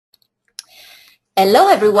Hello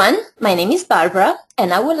everyone, my name is Barbara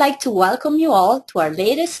and I would like to welcome you all to our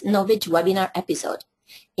latest Novedge webinar episode.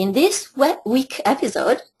 In this week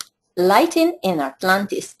episode, Lighting in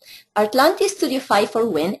Artlantis. Artlantis Studio 5 for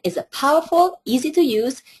Win is a powerful,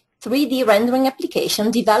 easy-to-use 3D rendering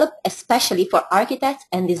application developed especially for architects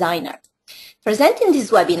and designers. Presenting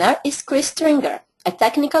this webinar is Chris Stringer, a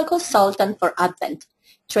technical consultant for Abvent.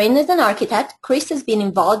 Trained as an architect, Chris has been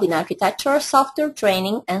involved in architectural software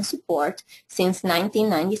training and support since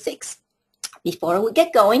 1996. Before we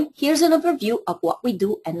get going, here's an overview of what we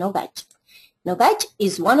do at Novedge. Novedge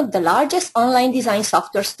is one of the largest online design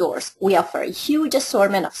software stores. We offer a huge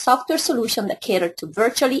assortment of software solutions that cater to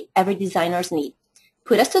virtually every designer's need.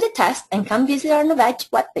 Put us to the test and come visit our Novedge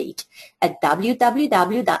webpage at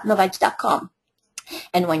www.novedge.com.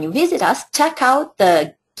 And when you visit us, check out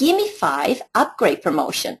the Gimme 5 upgrade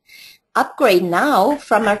promotion. Upgrade now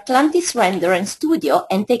from Artlantis Render and Studio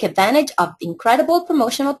and take advantage of incredible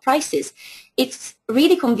promotional prices. It's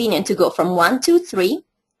really convenient to go from 1, 2, 3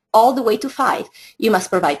 all the way to 5. You must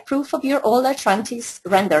provide proof of your old Artlantis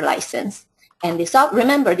Render license. And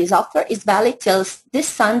remember, this offer is valid till this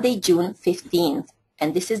Sunday, June 15th.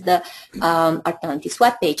 And this is the Artlantis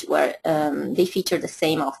webpage where they feature the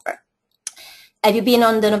same offer. Have you been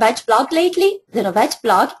on the Novedge blog lately? The Novedge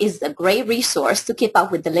blog is a great resource to keep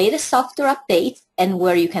up with the latest software updates and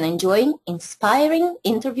where you can enjoy inspiring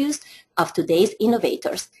interviews of today's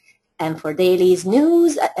innovators. And for daily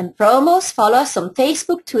news and promos, follow us on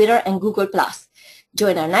Facebook, Twitter, and Google+.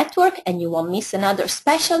 Join our network and you won't miss another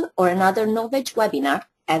special or another Novedge webinar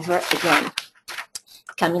ever again.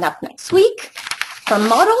 Coming up next week, from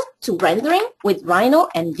model to rendering with Rhino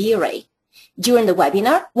and V-Ray. During the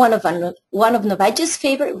webinar, one of Novedge's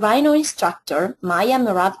favorite Rhino instructor, Maya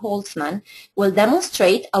Merav-Holtzman, will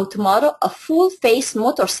demonstrate how to model a full-face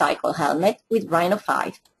motorcycle helmet with Rhino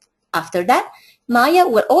 5. After that, Maya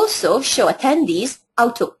will also show attendees how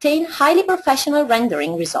to obtain highly professional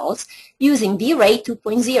rendering results using V-Ray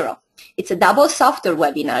 2.0. It's a double software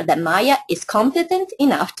webinar that Maya is competent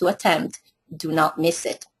enough to attempt. Do not miss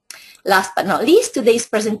it. Last but not least, today's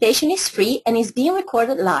presentation is free and is being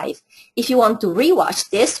recorded live. If you want to rewatch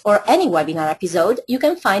this or any webinar episode, you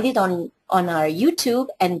can find it on our YouTube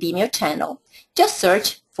and Vimeo channel. Just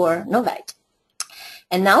search for Novedge.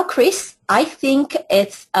 And now, Chris, I think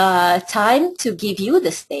it's time to give you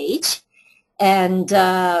the stage. And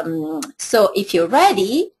so if you're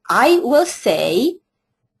ready, I will say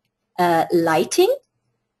lighting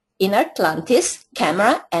in Artlantis,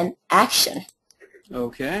 camera, and action.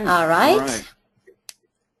 Okay. All right. All right.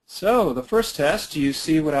 So the first test, do you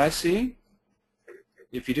see what I see?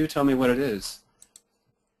 If you do, tell me what it is.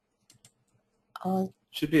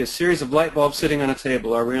 Should be a series of light bulbs sitting on a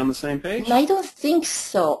table. Are we on the same page? I don't think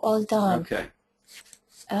so. Hold on. Okay.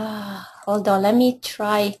 Hold on. Let me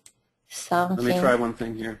try something. Let me try one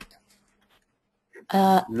thing here.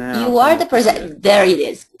 Now, you are the presenter. There it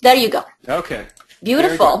is. There you go. Okay.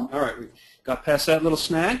 Beautiful. All right. We got past that little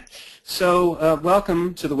snag. So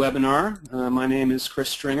welcome to the webinar. My name is Chris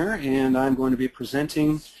Stringer, and I'm going to be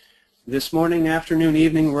presenting this morning, afternoon,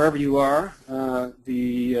 evening, wherever you are,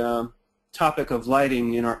 the topic of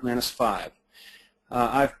lighting in Artlantis 5.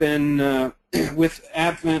 I've been with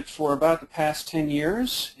Abvent for about the past 10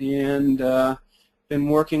 years and been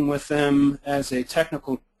working with them as a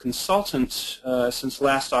technical consultant since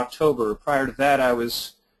last October. Prior to that, I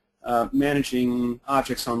was managing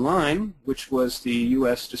Objects Online, which was the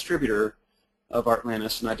U.S. distributor of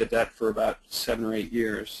Artlantis, and I did that for about 7 or 8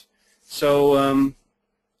 years. So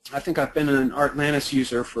I think I've been an Artlantis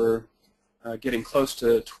user for getting close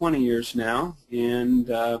to 20 years now,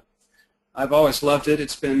 and I've always loved it.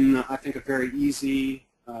 It's been, I think, a very easy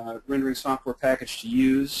rendering software package to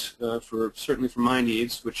use, certainly for my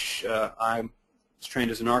needs, which I was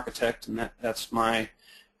trained as an architect, and that's my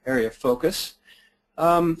area of focus.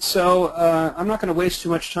 So I'm not going to waste too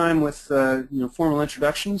much time with formal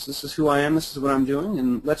introductions. This is who I am. This is what I'm doing,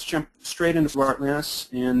 and let's jump straight into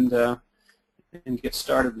Artlantis and get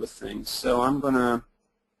started with things. So I'm going to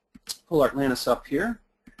pull Artlantis up here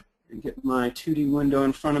and get my 2D window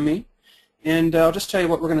in front of me, and I'll just tell you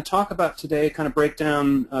what we're going to talk about today. Kind of break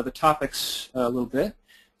down the topics a little bit.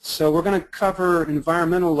 So we're going to cover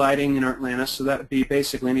environmental lighting in Artlantis. So that would be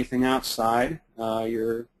basically anything outside,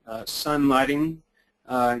 your sun lighting.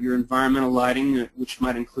 Your environmental lighting, which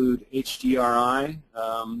might include HDRI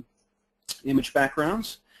image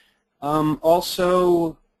backgrounds.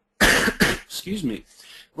 Also, excuse me,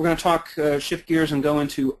 we're going to talk, shift gears and go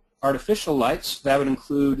into artificial lights. That would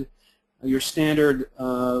include your standard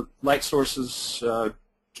light sources,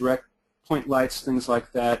 direct point lights, things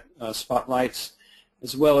like that, spotlights.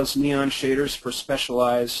 as well as neon shaders for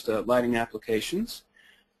specialized lighting applications.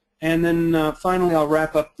 And then finally, I'll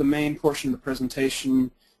wrap up the main portion of the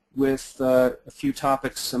presentation with a few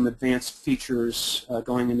topics, some advanced features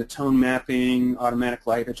going into tone mapping, automatic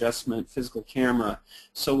light adjustment, physical camera.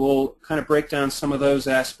 So we'll kind of break down some of those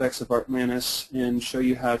aspects of Artlantis and show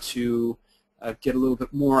you how to get a little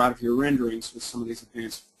bit more out of your renderings with some of these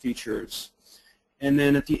advanced features. And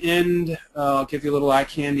then at the end, I'll give you a little eye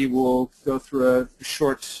candy. We'll go through a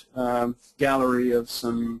short gallery of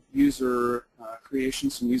some user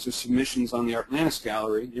creations, some user submissions on the Artlantis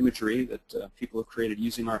gallery, imagery that people have created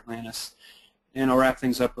using Artlantis. And I'll wrap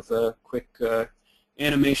things up with a quick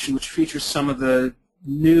animation which features some of the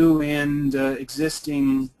new and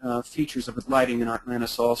existing features of lighting in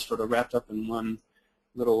Artlantis, all sort of wrapped up in one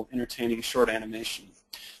little entertaining short animation.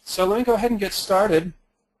 So let me go ahead and get started.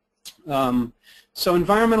 So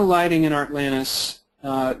environmental lighting in Artlantis,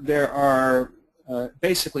 there are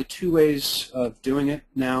basically two ways of doing it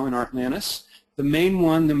now in Artlantis. The main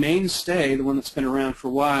one, the mainstay, the one that's been around for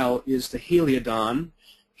a while, is the heliodon.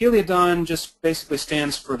 Heliodon just basically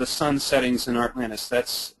stands for the sun settings in Artlantis.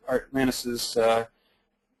 That's Artlantis's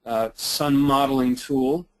sun modeling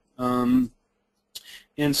tool.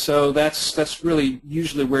 And so that's really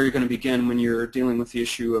usually where you're going to begin when you're dealing with the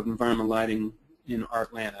issue of environmental lighting in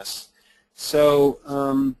Artlantis.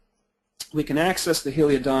 So we can access the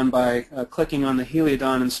heliodon by clicking on the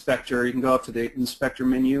heliodon inspector. You can go up to the inspector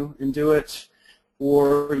menu and do it,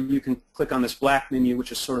 or you can click on this black menu,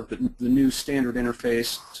 which is sort of the new standard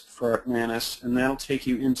interface for Artlantis, and that'll take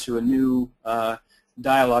you into a new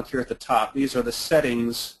dialog here at the top. These are the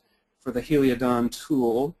settings for the heliodon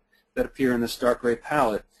tool that appear in this dark gray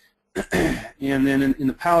palette. And then in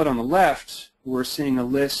the palette on the left, we're seeing a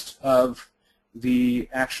list of the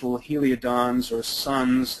actual heliodons or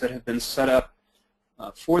suns that have been set up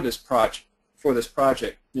for this project.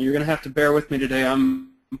 Now you're going to have to bear with me today.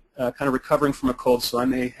 I'm kind of recovering from a cold, so I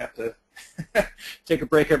may have to take a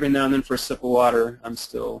break every now and then for a sip of water. I'm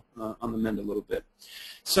still on the mend a little bit.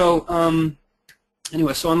 So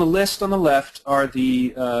anyway, so on the list on the left are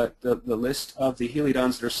the list of the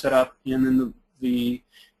heliodons that are set up, and then the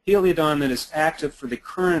heliodon that is active for the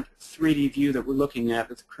current 3D view that we're looking at,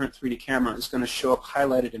 that the current 3D camera is going to show up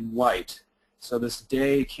highlighted in white. So this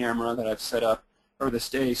day camera that I've set up, or this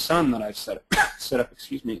day sun that I've set up,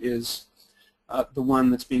 excuse me, is the one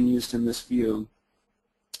that's being used in this view.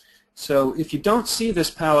 So if you don't see this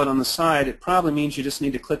palette on the side, it probably means you just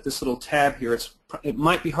need to click this little tab here. It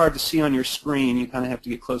might be hard to see on your screen. You kind of have to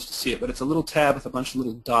get close to see it, but it's a little tab with a bunch of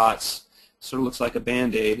little dots. Sort of looks like a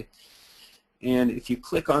Band-Aid. And if you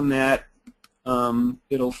click on that,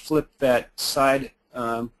 it'll flip that side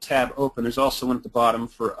tab open. There's also one at the bottom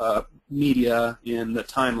for media in the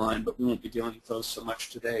timeline, but we won't be dealing with those so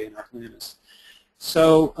much today in Artlantis.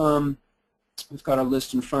 So we've got our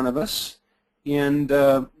list in front of us, and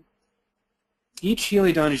each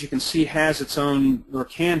heliodon, as you can see, has its own, or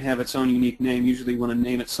can have its own unique name. Usually you want to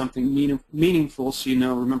name it something meaningful so you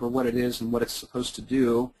know, remember what it is and what it's supposed to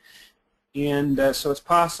do. And so it's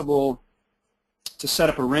possible to set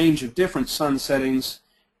up a range of different sun settings,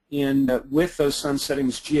 and with those sun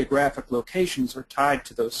settings, geographic locations are tied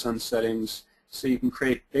to those sun settings, so you can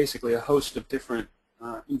create basically a host of different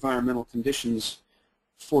environmental conditions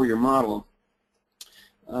for your model.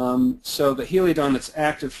 So the heliodon that's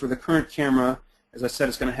active for the current camera, as I said,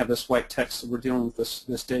 is going to have this white text, so we're dealing with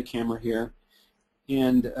this day camera here.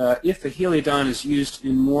 And if the heliodon is used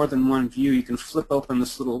in more than one view, you can flip open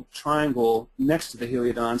this little triangle next to the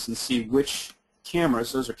heliodons and see which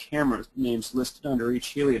cameras, those are camera names listed under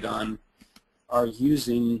each heliodon, are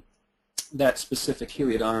using that specific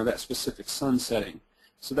heliodon or that specific sun setting.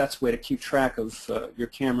 So that's a way to keep track of your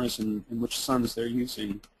cameras and which suns they're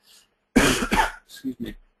using. Excuse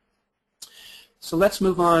me. So let's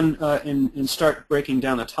move on and start breaking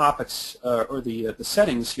down the topics or the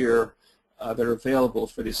settings here that are available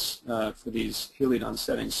for these heliodon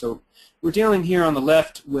settings. So we're dealing here on the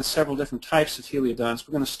left with several different types of heliodons.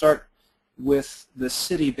 We're going to start with the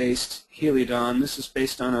city-based heliodon. This is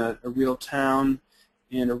based on a real town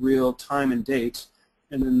and a real time and date,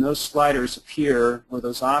 and then those sliders appear, or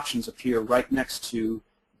those options appear, right next to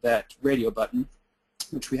that radio button,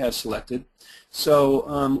 which we have selected.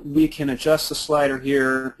 So we can adjust the slider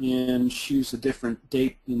here and choose a different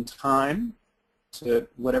date and time to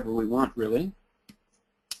whatever we want, really.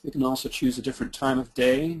 We can also choose a different time of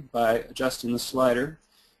day by adjusting the slider.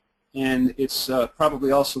 And it's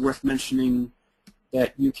probably also worth mentioning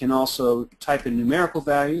that you can also type in numerical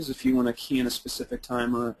values if you want to key in a specific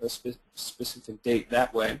time or a specific date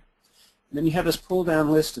that way. And then you have this pull-down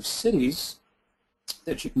list of cities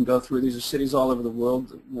that you can go through. These are cities all over the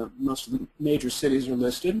world. Most of the major cities are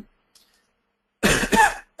listed.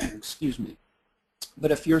 Excuse me.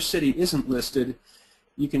 But if your city isn't listed,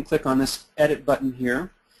 you can click on this Edit button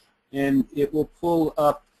here, and it will pull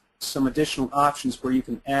up some additional options where you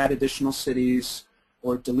can add additional cities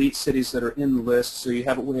or delete cities that are in the list, so you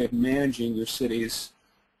have a way of managing your cities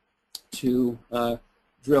to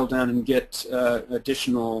drill down and get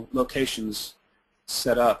additional locations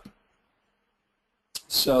set up.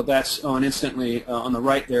 So that's, and instantly on the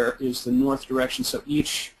right there is the north direction. So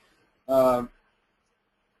each, when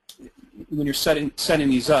you're setting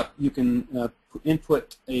these up, you can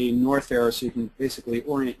input a north arrow, so you can basically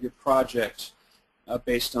orient your project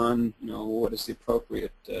based on, what is the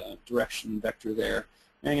appropriate direction vector there.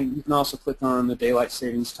 And you can also click on the daylight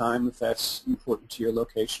savings time if that's important to your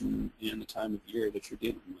location and the time of year that you're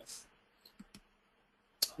dealing with.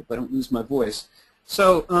 Hope I don't lose my voice.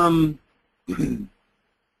 So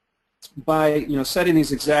by setting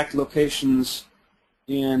these exact locations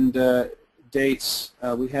and dates,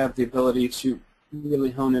 we have the ability to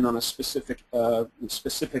really hone in on a specific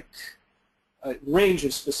range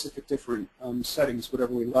of specific different settings,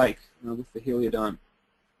 whatever we like with the heliodon.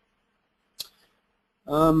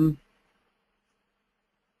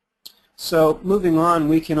 So moving on,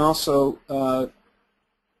 we can also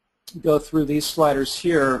go through these sliders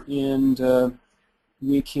here, and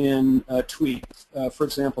we can tweak, for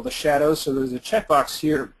example, the shadows. So there's a checkbox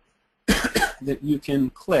here that you can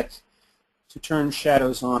click to turn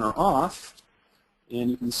shadows on or off, and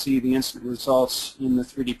you can see the instant results in the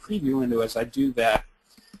 3D preview window as I do that.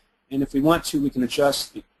 And if we want to, we can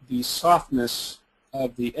adjust the softness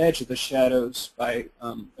of the edge of the shadows by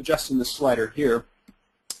adjusting the slider here.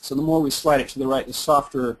 So the more we slide it to the right, the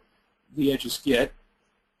softer the edges get,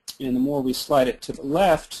 and the more we slide it to the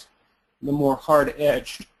left, the more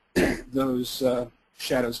hard-edged those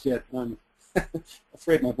shadows get. I'm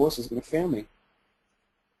afraid my voice is going to fail me.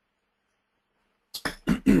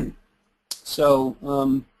 So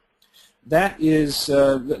that is,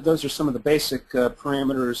 those are some of the basic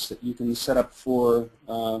parameters that you can set up for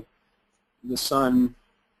the sun,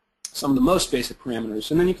 some of the most basic parameters.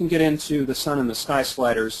 And then you can get into the sun and the sky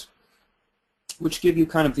sliders, which give you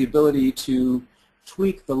kind of the ability to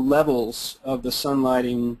tweak the levels of the sun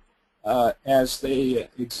lighting as they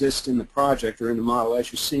exist in the project or in the model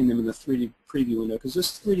as you're seeing them in the 3D preview window. Because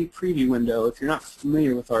this 3D preview window, if you're not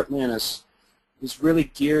familiar with Artlantis, is really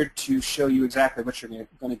geared to show you exactly what you're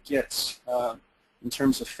going to get in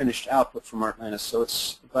terms of finished output from Artlantis. So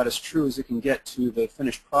it's about as true as it can get to the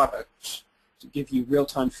finished product, to give you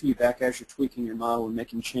real-time feedback as you're tweaking your model and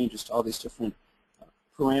making changes to all these different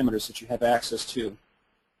parameters that you have access to.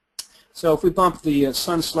 So if we bump the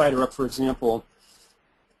sun slider up, for example,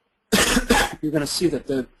 you're going to see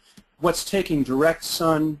that what's taking direct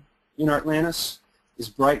sun in Artlantis is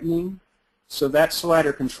brightening. So that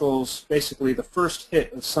slider controls basically the first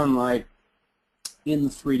hit of sunlight in the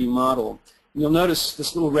 3D model. And you'll notice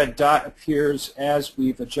this little red dot appears as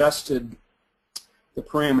we've adjusted the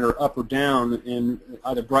parameter up or down and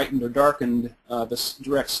either brightened or darkened the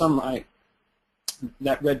direct sunlight.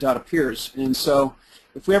 That red dot appears. And so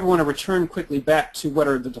if we ever want to return quickly back to what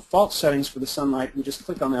are the default settings for the sunlight, we just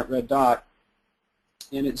click on that red dot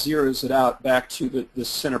and it zeroes it out back to the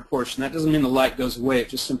center portion. That doesn't mean the light goes away. It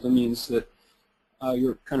just simply means that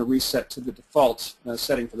you're kind of reset to the default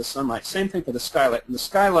setting for the sunlight. Same thing for the skylight. And the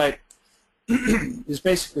skylight is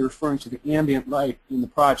basically referring to the ambient light in the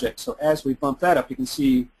project. So as we bump that up, you can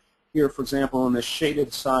see here, for example, on the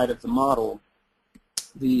shaded side of the model,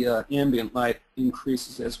 the ambient light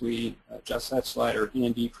increases as we adjust that slider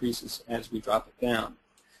and decreases as we drop it down.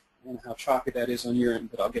 And how choppy that is on your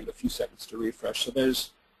end, but I'll give it a few seconds to refresh. So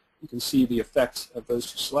you can see the effect of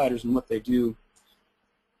those two sliders and what they do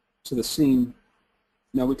to the scene.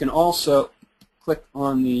 Now we can also click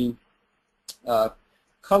on the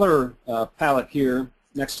color palette here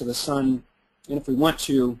next to the sun, and if we want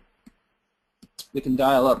to, we can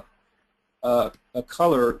dial up a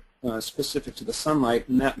color specific to the sunlight,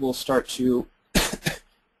 and that will start to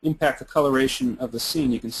impact the coloration of the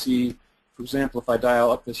scene. You can see, for example, if I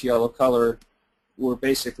dial up this yellow color, we're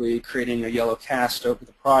basically creating a yellow cast over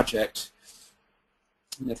the project.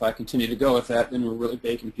 And if I continue to go with that, then we're really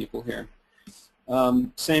baking people here.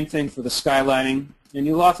 Same thing for the skylighting, and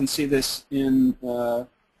you'll often see this in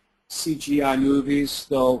CGI movies.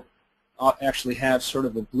 They'll actually have sort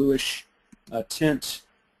of a bluish tint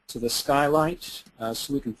to the skylight,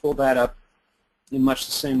 so we can pull that up in much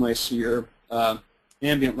the same way. So your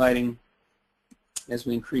ambient lighting, as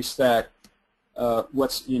we increase that,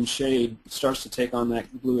 what's in shade starts to take on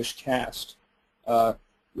that bluish cast,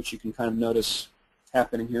 which you can kind of notice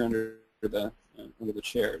happening here under the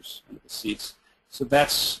chairs, under the seats. So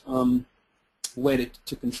that's a way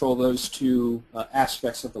to control those two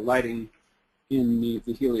aspects of the lighting in the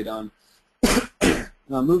heliodon.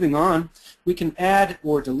 Moving on, we can add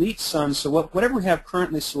or delete suns. So whatever we have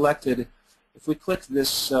currently selected, if we click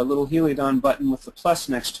this little heliodon button with the plus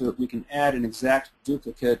next to it, we can add an exact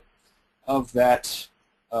duplicate of that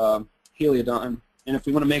heliodon. And if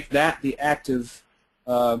we want to make that the active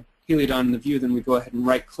heliodon in the view, then we go ahead and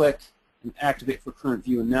right-click and activate for current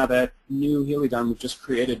view. And now that new heliodon we've just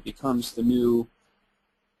created becomes the new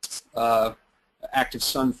active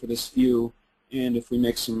sun for this view. And if we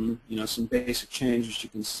make some basic changes, you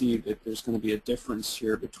can see that there's going to be a difference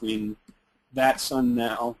here between that sun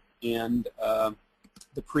now and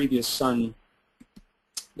the previous sun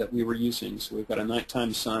that we were using. So we've got a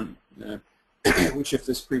nighttime sun, which if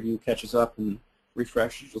this preview catches up and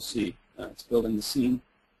refreshes, you'll see it's building the scene.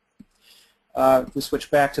 If we switch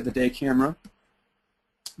back to the day camera,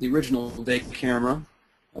 the original day camera,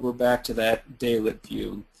 we're back to that daylit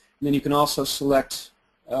view. And then you can also select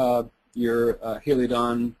your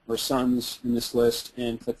heliodon or suns in this list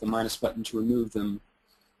and click the minus button to remove them.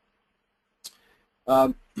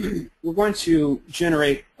 We're going to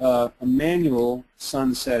generate a manual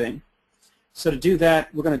sun setting. So to do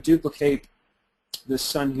that, we're going to duplicate this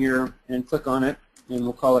sun here and click on it, and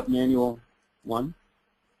we'll call it manual 1.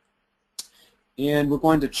 And we're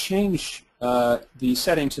going to change the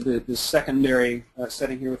setting to the secondary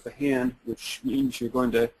setting here with the hand, which means you're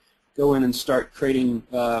going to go in and start creating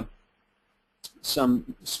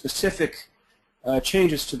some specific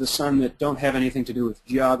changes to the sun that don't have anything to do with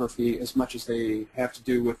geography as much as they have to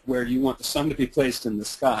do with where you want the sun to be placed in the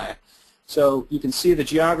sky. So you can see the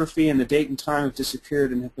geography and the date and time have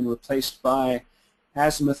disappeared and have been replaced by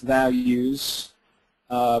azimuth values,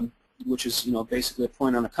 which is basically a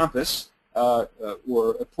point on a compass,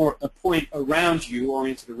 or a point around you,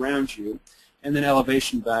 oriented around you, and then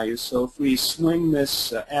elevation values. So if we swing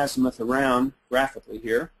this azimuth around graphically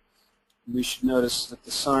here, we should notice that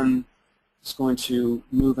the sun is going to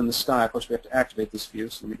move in the sky. Of course, we have to activate this view,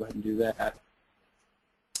 so let me go ahead and do that.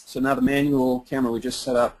 So now the manual camera we just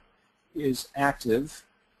set up is active,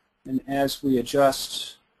 and as we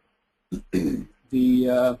adjust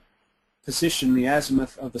the position, the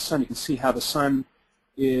azimuth of the sun, you can see how the sun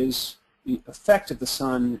is, the effect of the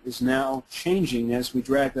sun is now changing as we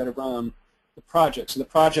drag that around the project. So the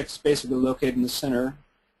project is basically located in the center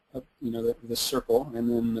of the circle, and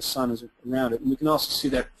then the sun is around it. And we can also see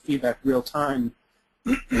that feedback real time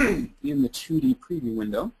in the 2D preview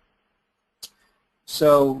window.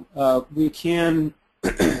 So we can,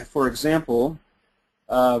 for example,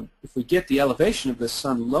 if we get the elevation of the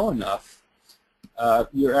sun low enough,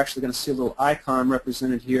 you're actually going to see a little icon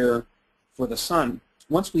represented here for the sun.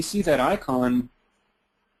 Once we see that icon,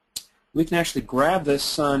 we can actually grab this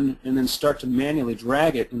sun and then start to manually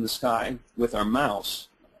drag it in the sky with our mouse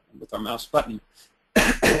button.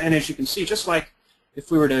 And as you can see, just like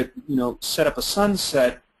if we were to set up a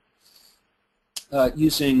sunset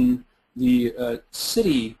using the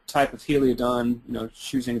city type of heliodon,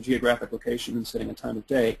 choosing a geographic location and setting a time of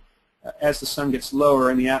day, as the sun gets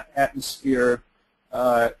lower in the atmosphere,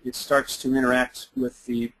 it starts to interact with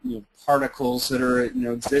the particles that are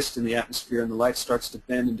exist in the atmosphere, and the light starts to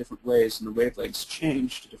bend in different ways, and the wavelengths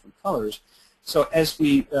change to different colors. So as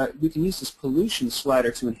we can use this pollution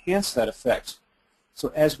slider to enhance that effect.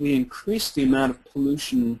 So as we increase the amount of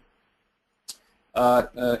pollution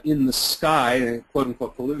in the sky,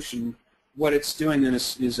 quote-unquote pollution, what it's doing then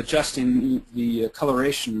is adjusting the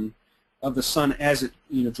coloration of the sun as it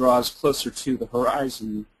draws closer to the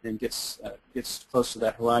horizon and gets close to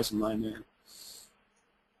that horizon line there.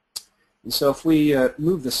 And so if we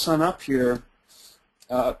move the sun up here,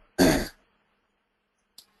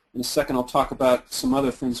 in a second I'll talk about some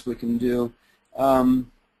other things we can do. So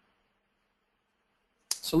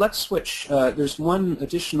let's switch. There's one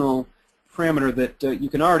additional parameter that you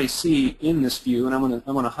can already see in this view, and I'm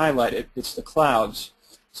going to highlight it. It's the clouds.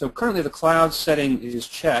 So currently the cloud setting is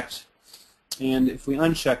checked, and if we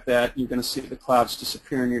uncheck that, you're going to see the clouds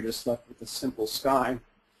disappear, and you're just left with a simple sky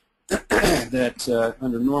that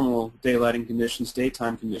under normal daylighting conditions,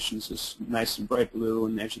 daytime conditions, is nice and bright blue,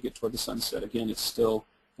 and as you get toward the sunset, again, it's still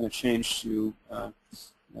going to change to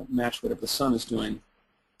match whatever the sun is doing.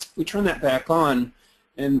 If we turn that back on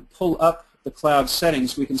and pull up the cloud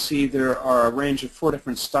settings, we can see there are a range of 4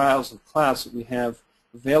 different styles of clouds that we have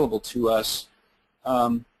available to us.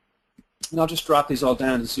 And I'll just drop these all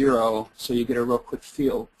down to 0 so you get a real quick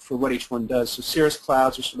feel for what each one does. So cirrus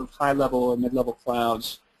clouds are sort of high-level or mid-level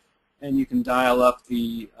clouds, and you can dial up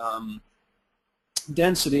the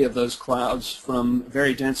density of those clouds from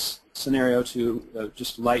very dense scenario to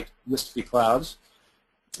just light wispy clouds.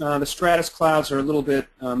 The stratus clouds are a little bit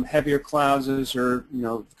heavier clouds. Those are,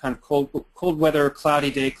 kind of cold weather,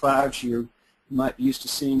 cloudy day clouds you might be used to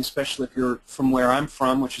seeing, especially if you're from where I'm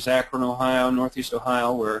from, which is Akron, Ohio, Northeast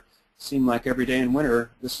Ohio, where it seemed like every day in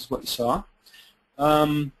winter this is what you saw.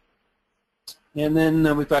 And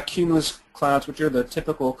then we've got cumulus clouds, which are the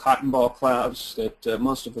typical cotton ball clouds that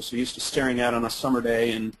most of us are used to staring at on a summer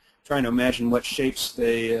day and trying to imagine what shapes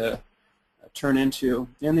they turn into.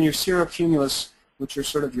 And then your cirrocumulus, which are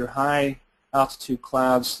sort of your high altitude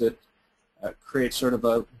clouds that create sort of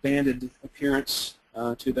a banded appearance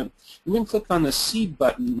to them. And then click on the seed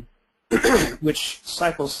button, which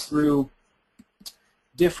cycles through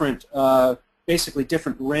different, basically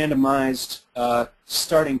different randomized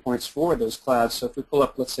starting points for those clouds. So if we pull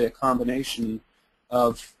up, let's say, a combination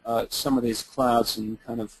of some of these clouds and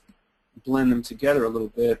kind of blend them together a little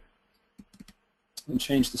bit and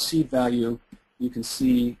change the seed value, you can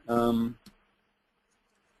see how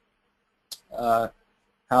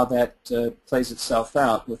that plays itself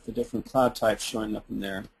out with the different cloud types showing up in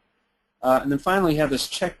there. And then finally, you have this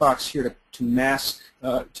checkbox here to mask,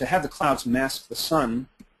 to have the clouds mask the sun.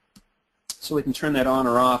 So we can turn that on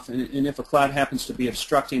or off. And if a cloud happens to be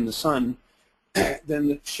obstructing the sun, then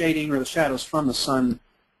the shading or the shadows from the sun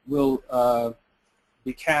will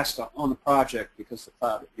be cast on the project because the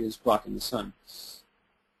cloud is blocking the sun.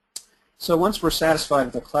 So once we're satisfied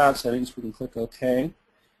with the cloud settings, we can click OK.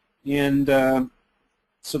 And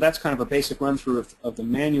so that's kind of a basic run-through of the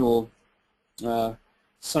manual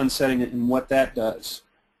sun setting and what that does.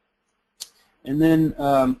 And then,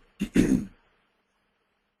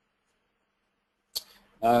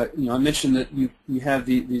 I mentioned that you have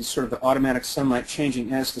these sort of the automatic sunlight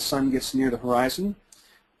changing as the sun gets near the horizon.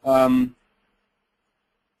 We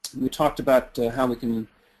talked about how we can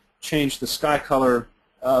change the sky color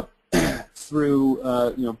through,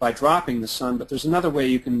 by dropping the sun, but there's another way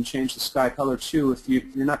you can change the sky color too if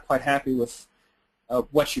you're not quite happy with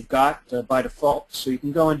what you've got by default. So you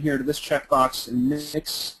can go in here to this checkbox and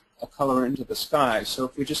mix a color into the sky. So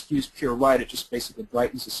if we just use pure white, it just basically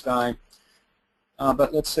brightens the sky.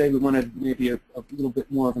 But let's say we wanted maybe a little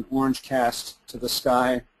bit more of an orange cast to the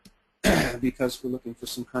sky because we're looking for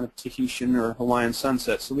some kind of Tahitian or Hawaiian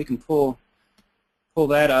sunset. So we can pull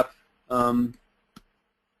that up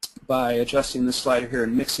by adjusting this slider here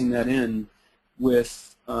and mixing that in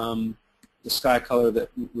with the sky color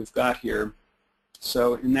that we've got here.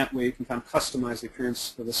 So in that way you can kind of customize the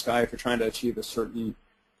appearance of the sky if you're trying to achieve a certain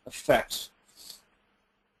effect.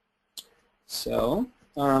 So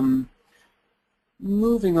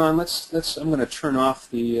moving on, I'm going to turn off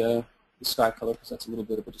the sky color because that's a little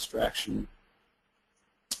bit of a distraction.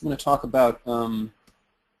 I'm going to talk about a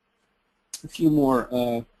few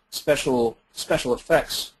more special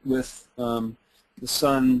effects with the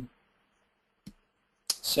sun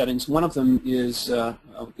settings. One of them is,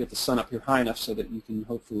 I'll get the sun up here high enough so that you can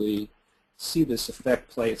hopefully see this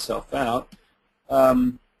effect play itself out.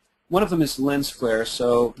 One of them is lens flare.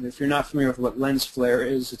 So if you're not familiar with what lens flare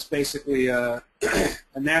is, it's basically a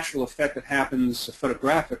natural effect that happens, a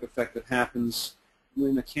photographic effect that happens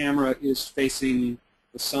when the camera is facing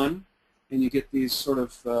the sun, and you get these sort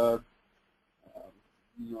of, I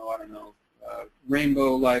don't know,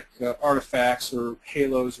 rainbow-like artifacts or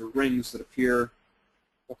halos or rings that appear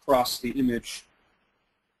across the image.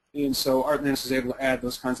 And so Artlantis is able to add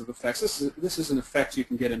those kinds of effects. This is an effect you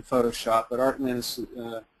can get in Photoshop, but Artlantis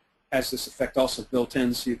has this effect also built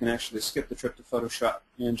in, so you can actually skip the trip to Photoshop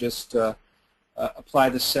and just apply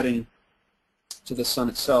this setting to the sun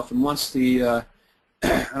itself. And once the, I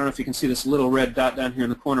don't know if you can see this little red dot down here in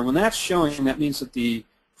the corner, when that's showing, that means that the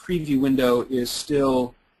preview window is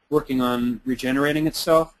still working on regenerating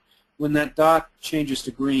itself. When that dot changes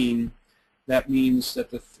to green, that means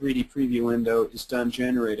that the 3D preview window is done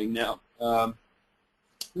generating. Now,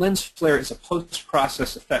 lens flare is a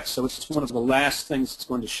post-process effect, so it's one of the last things that's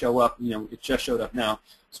going to show up. It just showed up now.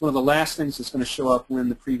 It's one of the last things that's going to show up when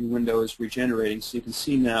the preview window is regenerating. So you can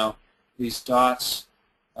see now these dots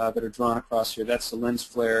that are drawn across here. That's the lens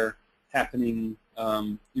flare happening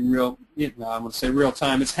in real, I want to say real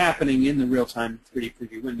time. It's happening in the real-time 3D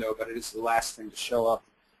preview window, but it is the last thing to show up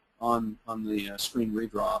on the screen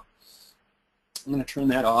redraw. I'm going to turn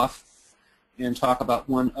that off and talk about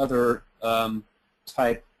one other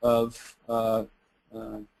type of,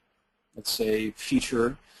 let's say,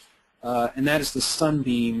 feature, and that is the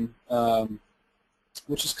sunbeam,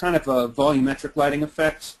 which is kind of a volumetric lighting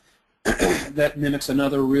effect that mimics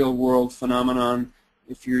another real-world phenomenon.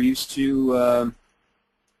 If you're used to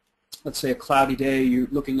let's say a cloudy day, you're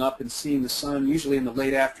looking up and seeing the sun, usually in the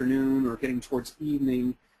late afternoon or getting towards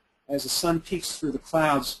evening. As the sun peeks through the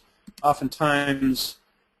clouds, oftentimes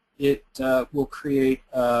it will create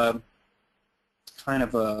kind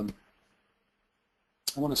of a,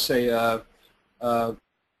 I want to say a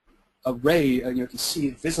ray, you can see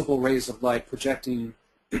visible rays of light projecting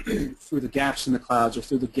through the gaps in the clouds or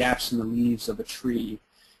through the gaps in the leaves of a tree.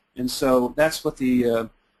 And so that's what the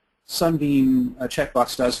sunbeam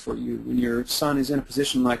checkbox does for you. When your sun is in a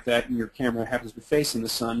position like that and your camera happens to be facing the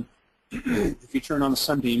sun, if you turn on the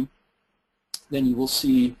sunbeam, then you will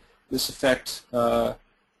see this effect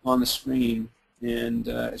on the screen. And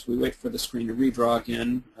as we wait for the screen to redraw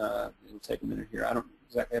again, it'll take a minute here. I don't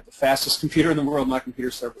exactly have the fastest computer in the world. My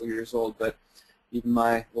computer's several years old, but even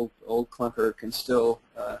my old clunker can still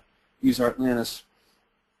use Artlantis.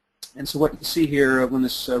 And so what you can see here, when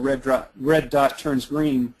this red dot turns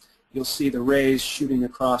green, you'll see the rays shooting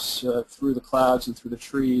across through the clouds and through the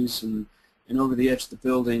trees and over the edge of the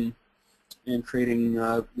building and creating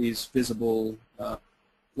these visible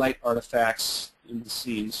light artifacts in the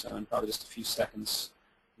scene. So in probably just a few seconds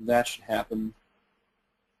that should happen.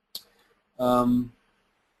 And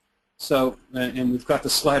we've got the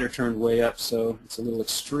slider turned way up, so it's a little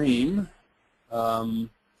extreme.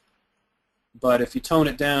 But if you tone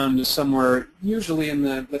it down to somewhere, usually in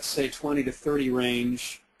the, let's say, 20 to 30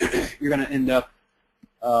 range, you're going to end up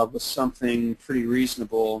with something pretty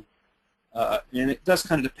reasonable. And it does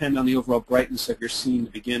kind of depend on the overall brightness of your scene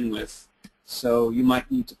to begin with. So you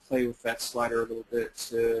might need to play with that slider a little bit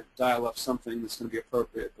to dial up something that's going to be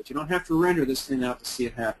appropriate. But you don't have to render this thing out to see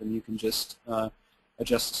it happen. You can just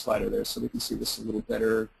adjust the slider there so we can see this a little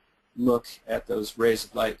better look at those rays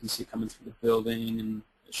of light you can see coming through the building and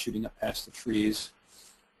shooting up past the trees.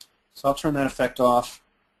 So I'll turn that effect off.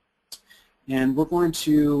 And we're going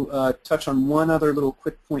to touch on one other little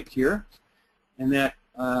quick point here, and that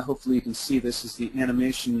hopefully you can see this is the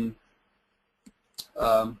animation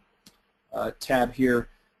tab here,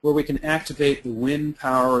 where we can activate the wind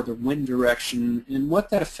power, the wind direction, and what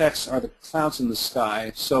that affects are the clouds in the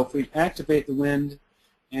sky. So if we activate the wind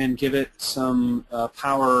and give it some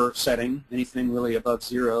power setting, anything really above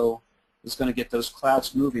 0 is going to get those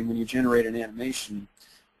clouds moving when you generate an animation.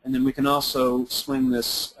 And then we can also swing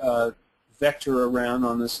this vector around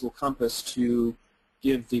on this little compass to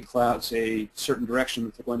give the clouds a certain direction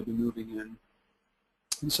that they're going to be moving in.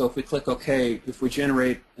 And so if we click OK, if we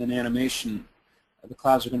generate an animation, the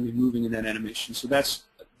clouds are going to be moving in that animation. So that's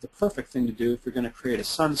the perfect thing to do if you're going to create a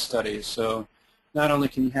sun study. So not only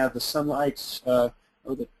can you have the sunlight or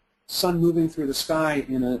the sun moving through the sky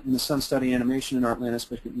in the sun study animation in Artlantis,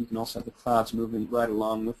 but you can also have the clouds moving right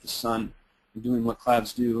along with the sun and doing what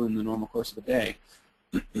clouds do in the normal course of the day.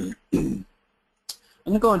 I'm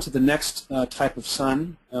going to go into the next type of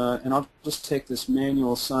sun, and I'll just take this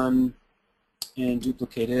manual sun and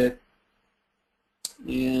duplicate it,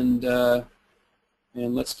 and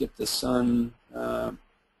let's get the sun.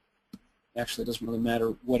 Actually, it doesn't really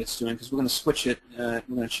matter what it's doing because we're going to switch it. We're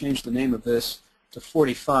going to change the name of this to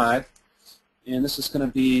 45, and this is going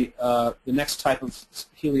to be the next type of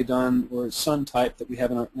heliodon or sun type that we have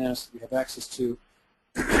in Artlantis that we have access to,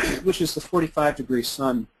 which is the 45-degree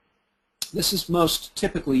sun. This is most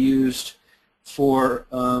typically used for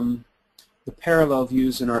the parallel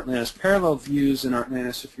views in Artlantis. Parallel views in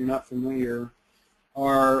Artlantis, if you're not familiar,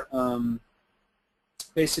 are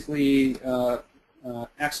basically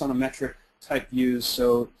axonometric type views,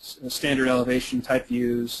 so standard elevation type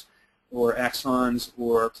views, or axons,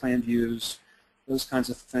 or plan views, those kinds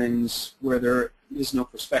of things where there is no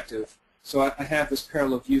perspective. So I have this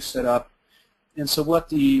parallel view set up, and so what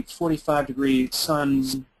the 45-degree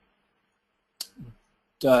sun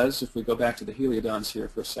does, if we go back to the heliodons here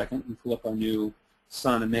for a second and pull up our new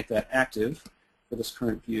sun and make that active for this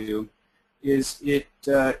current view, is it,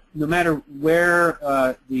 no matter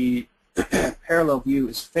where the parallel view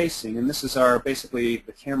is facing, and this is our basically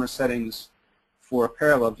the camera settings for a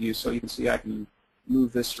parallel view, so you can see I can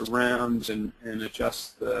move this around and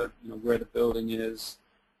adjust the, where the building is.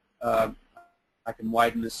 I can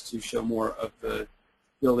widen this to show more of the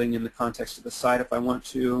building in the context of the site if I want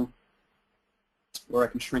to, or I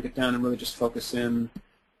can shrink it down and really just focus in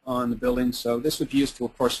on the building. So this would be useful,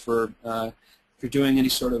 of course, for if you're doing any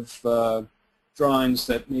sort of drawings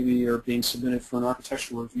that maybe are being submitted for an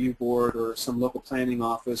architectural review board or some local planning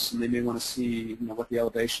office, and they may want to see what the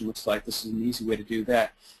elevation looks like. This is an easy way to do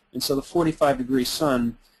that. And so the 45-degree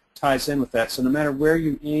sun ties in with that. So no matter where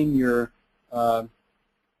you aim your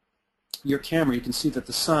camera, you can see that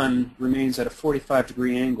the sun remains at a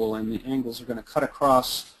 45-degree angle, and the angles are going to cut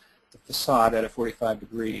across the facade at a 45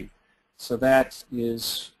 degree. So that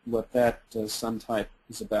is what that sun type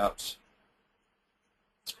is about.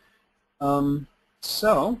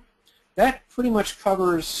 So that pretty much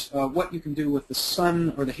covers what you can do with the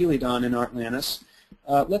sun or the heliodon in Artlantis.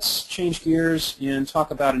 Let's change gears and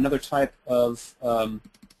talk about another type of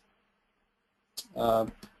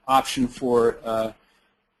option for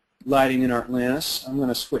lighting in Artlantis. I'm going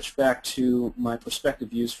to switch back to my perspective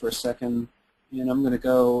views for a second, and I'm going to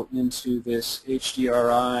go into this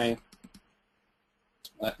HDRI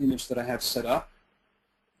image that I have set up,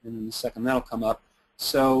 and in a second that'll come up.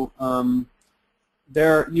 So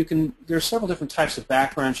there are several different types of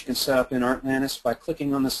backgrounds you can set up in Artlantis. By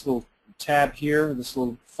clicking on this little tab here, this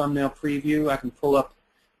little thumbnail preview, I can pull up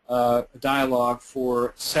a dialog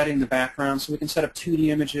for setting the background. So we can set up 2D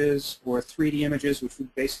images or 3D images, which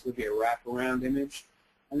would basically be a wraparound image.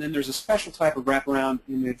 And then there's a special type of wraparound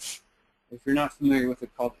image, if you're not familiar with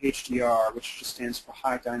it, called HDR, which just stands for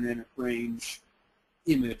High Dynamic Range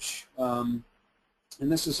Image. And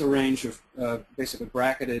this is a range of basically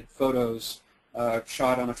bracketed photos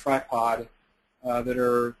shot on a tripod that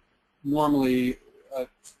are normally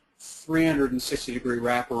 360-degree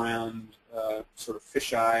wraparound sort of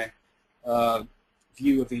fisheye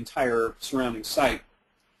view of the entire surrounding site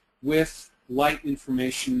with light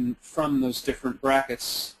information from those different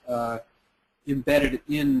brackets embedded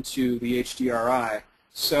into the HDRI.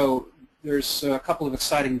 So there's a couple of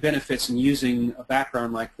exciting benefits in using a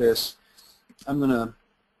background like this. I'm going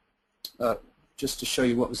to, just to show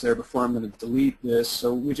you what was there before, I'm going to delete this.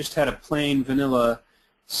 So we just had a plain vanilla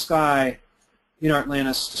sky in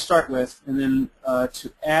Artlantis to start with, and then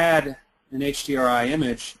to add an HDRI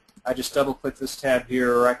image, I just double-click this tab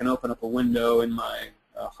here, or I can open up a window in my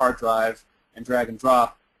hard drive and drag and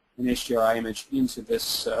drop an HDRI image into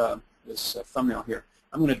this, thumbnail here.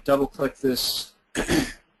 I'm going to double-click this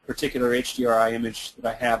particular HDRI image that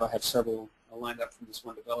I have. I have several lined up from this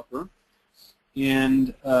one developer.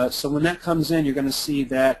 And so when that comes in, you're going to see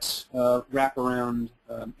that wraparound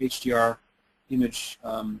HDR image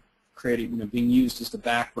created, being used as the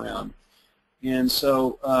background. And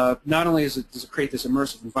so not only does it create this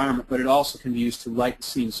immersive environment, but it also can be used to light the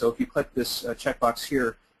scene. So if you click this checkbox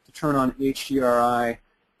here to turn on HDRI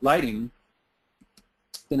lighting,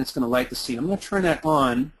 then it's going to light the scene. I'm going to turn that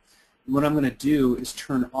on. And what I'm going to do is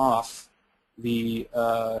turn off the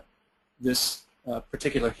this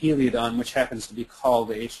particular heliodon, which happens to be called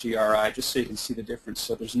the HDRI, just so you can see the difference.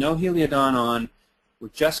 So there's no heliodon on. We're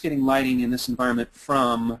just getting lighting in this environment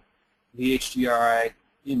from the HDRI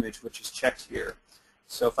image, which is checked here.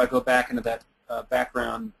 So if I go back into that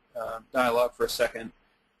background dialog for a second,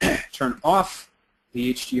 turn off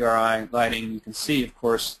the HDRI lighting, you can see, of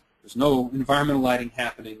course, there's no environmental lighting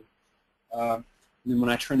happening. And then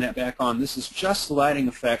when I turn that back on, this is just the lighting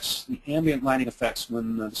effects, the ambient lighting effects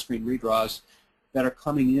when the screen redraws that are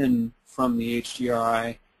coming in from the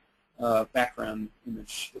HDRI background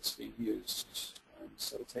image that's being used.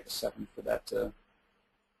 So it'll take a second for that to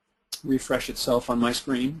refresh itself on my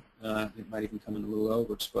screen. It might even come in a little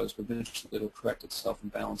overexposed, but eventually it'll correct itself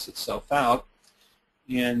and balance itself out.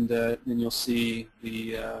 And then you'll see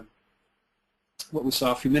the what we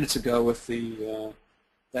saw a few minutes ago with the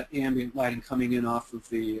that ambient lighting coming in off of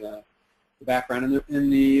the background.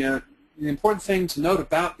 And the important thing to note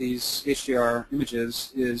about these HDR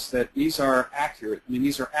images is that these are accurate. I mean,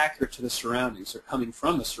 these are accurate to the surroundings. They're coming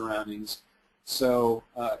from the surroundings. So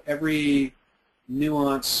every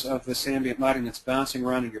nuance of this ambient lighting that's bouncing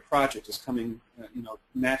around in your project is coming,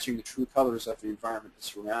 matching the true colors of the environment that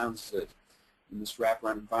surrounds it in this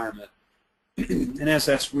wraparound environment. And as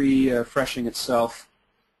that's refreshing itself,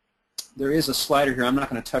 there is a slider here. I'm not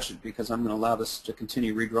going to touch it because I'm going to allow this to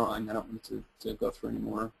continue redrawing. I don't want to go through any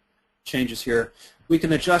more changes here. We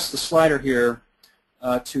can adjust the slider here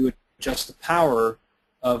to adjust the power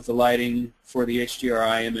of the lighting for the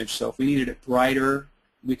HDRI image. So if we needed it brighter,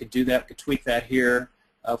 we could do that. We could tweak that here.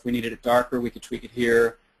 If we needed it darker, we could tweak it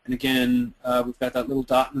here. And again, we've got that little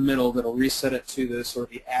dot in the middle that'll reset it to the sort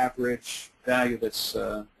of the average value that's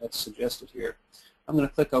suggested here. I'm going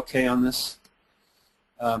to click OK on this.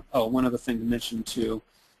 One other thing to mention too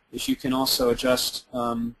is you can also adjust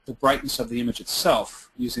the brightness of the image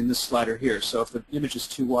itself using this slider here. So if the image is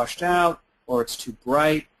too washed out or it's too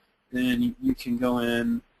bright, then you can go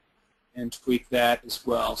in and tweak that as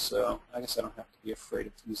well. So I guess I don't have to be afraid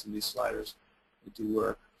of using these sliders. They do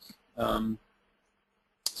work.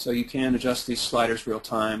 So you can adjust these sliders real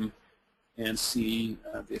time and see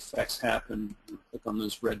the effects happen. Click on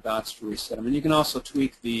those red dots to reset them. And you can also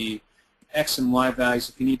tweak the X and Y values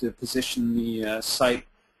if you need to position the site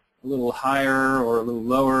a little higher or a little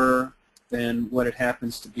lower than what it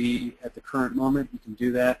happens to be at the current moment. You can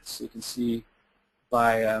do that. So you can see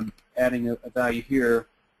by adding a value here,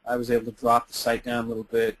 I was able to drop the sight down a little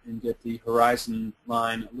bit and get the horizon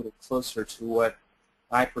line a little closer to what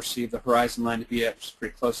I perceive the horizon line to be at, which is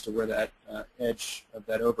pretty close to where that edge of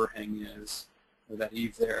that overhang is, or that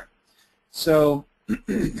eave there. So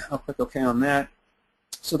I'll click OK on that.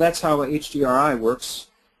 So that's how HDRI works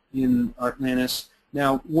in Artlantis.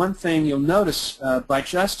 Now, one thing you'll notice by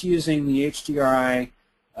just using the HDRI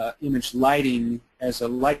image lighting as a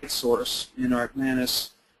light source in Artlantis,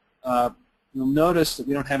 you'll notice that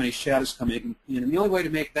we don't have any shadows coming in. And the only way to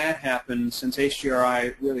make that happen, since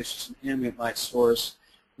HDRI really is just an ambient light source,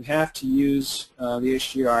 we have to use the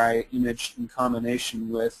HDRI image in combination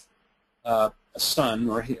with a sun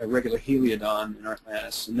or a regular heliodon in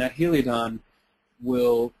Artlantis. And that heliodon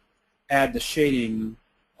will add the shading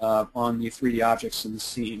on the 3D objects in the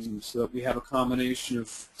scene, so that we have a combination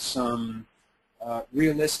of some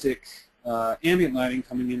realistic ambient lighting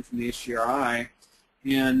coming in from the HDRI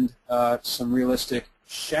and some realistic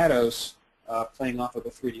shadows playing off of the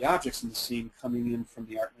 3D objects in the scene coming in from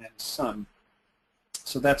the Artlantis sun.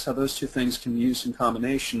 So that's how those two things can be used in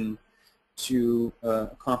combination to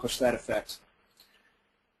accomplish that effect.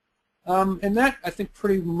 And that, I think,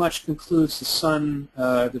 pretty much concludes the sun,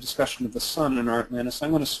 the discussion of the sun in Artlantis. I'm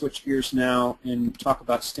going to switch gears now and talk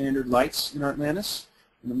about standard lights in Artlantis.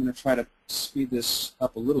 And I'm going to try to speed this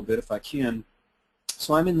up a little bit if I can.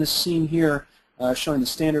 So I'm in this scene here showing the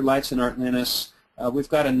standard lights in Artlantis. We've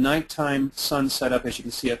got a nighttime sun set up, as you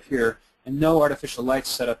can see up here, and no artificial lights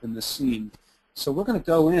set up in this scene. So we're going to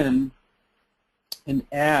go in and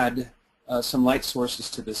add some light sources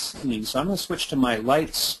to this scene. So I'm going to switch to my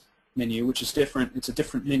lights menu, which is different. It's a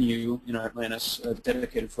different menu in Artlantis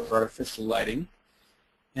dedicated for artificial lighting.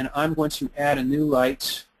 And I'm going to add a new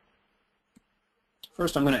light.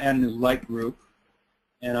 First, I'm going to add a new light group,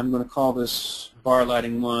 and I'm going to call this bar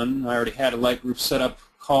lighting 1. I already had a light group set up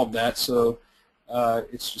called that, so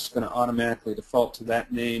it's just going to automatically default to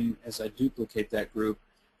that name as I duplicate that group.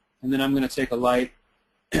 And then I'm going to take a light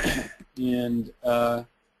and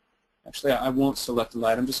actually, I won't select a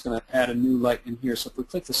light. I'm just going to add a new light in here. So if we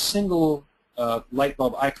click the single light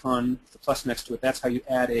bulb icon with the plus next to it, that's how you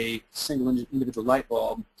add a single individual light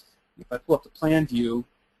bulb. If I pull up the plan view,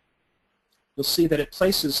 you'll see that it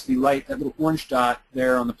places the light, that little orange dot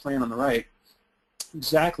there on the plan on the right,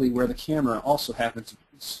 exactly where the camera also happens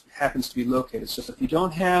to be located. So if you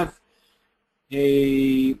don't have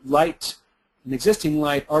a light, an existing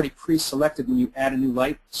light already pre-selected when you add a new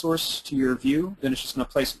light source to your view, then it's just going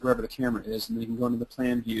to place it wherever the camera is, and then you can go into the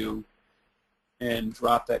plan view and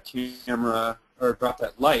drop that camera or drop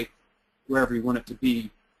that light wherever you want it to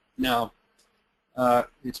be. Now,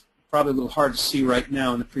 it's probably a little hard to see right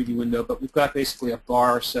now in the preview window, but we've got basically a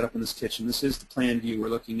bar set up in this kitchen. This is the plan view we're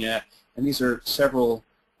looking at, and these are several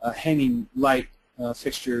hanging light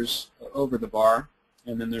fixtures over the bar,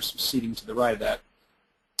 and then there's some seating to the right of that.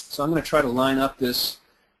 So I'm going to try to line up this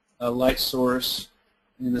light source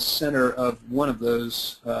in the center of one of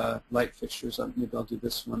those light fixtures. Maybe I'll do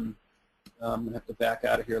this one. I'm going to have to back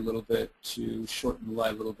out of here a little bit to shorten the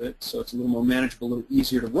light a little bit, so it's a little more manageable, a little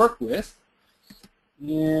easier to work with.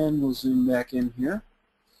 And we'll zoom back in here.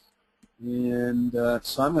 And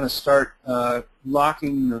so I'm going to start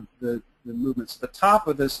locking the movement. So the top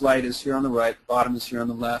of this light is here on the right, the bottom is here on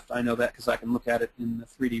the left. I know that because I can look at it in the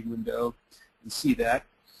 3D window and see that.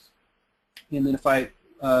 And then if I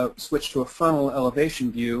switch to a frontal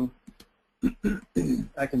elevation view,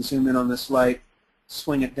 I can zoom in on this light,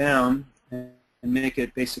 swing it down, and make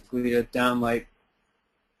it basically a down light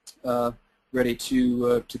ready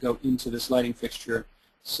to go into this lighting fixture.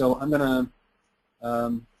 So I'm going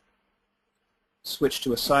to switch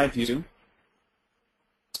to a side view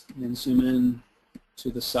and zoom in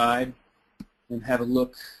to the side and have a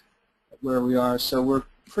look at where we are. So we're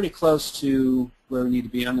pretty close to where we need to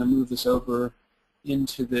be. I'm going to move this over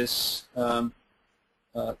into this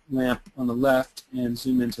lamp on the left and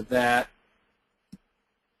zoom into that.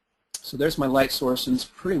 So there's my light source, and it's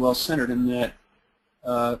pretty well centered in that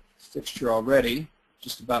fixture already,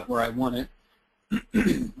 just about where I want it.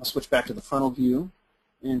 I'll switch back to the frontal view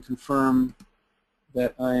and confirm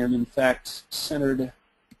that I am in fact centered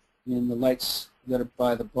in the lights that are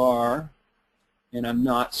by the bar, and I'm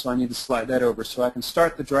not, so I need to slide that over. So I can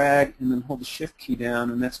start the drag and then hold the shift key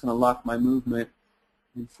down, and that's going to lock my movement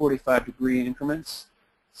in 45-degree increments,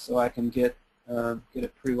 so I can get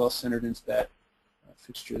it pretty well centered into that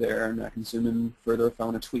fixture there, and I can zoom in further if I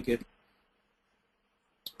want to tweak it.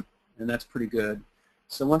 And that's pretty good.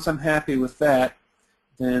 So once I'm happy with that,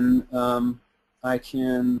 then I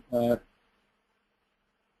can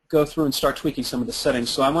go through and start tweaking some of the settings.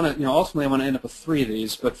 So I want to, ultimately I want to end up with 3 of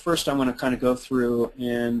these, but first I want to kind of go through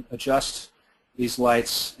and adjust these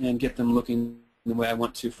lights and get them looking the way I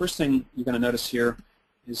want to. First thing you're going to notice here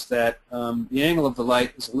is that the angle of the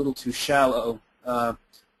light is a little too shallow.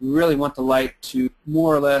 We really want the light to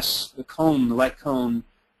more or less, the light cone,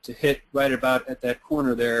 to hit right about at that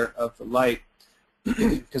corner there of the light,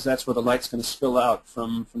 because that's where the light's going to spill out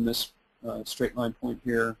from this straight line point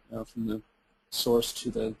here, from the source to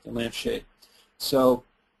the lampshade. So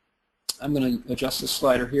I'm going to adjust the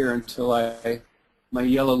slider here until my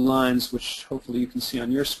yellow lines, which hopefully you can see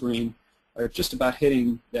on your screen, are just about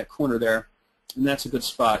hitting that corner there, and that's a good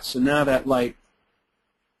spot. So now that light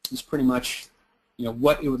is pretty much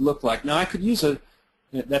what it would look like. Now I could use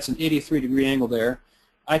that's an 83-degree angle there.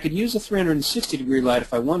 I could use a 360-degree light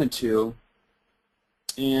if I wanted to,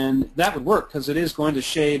 and that would work because it is going to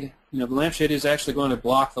shade, the lampshade is actually going to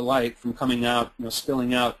block the light from coming out,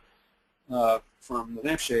 spilling out from the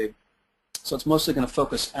lampshade. So it's mostly going to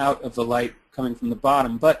focus out of the light coming from the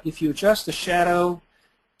bottom. But if you adjust the shadow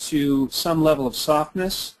to some level of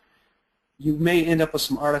softness, you may end up with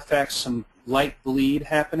some artifacts, some light bleed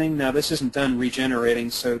happening. Now this isn't done regenerating,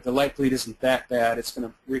 so the light bleed isn't that bad. It's going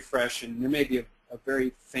to refresh, and there may be a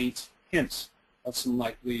very faint hint of some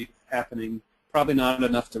light bleed happening, probably not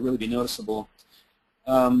enough to really be noticeable.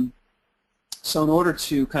 So in order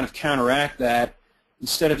to kind of counteract that,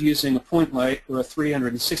 instead of using a point light or a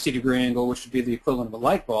 360-degree angle, which would be the equivalent of a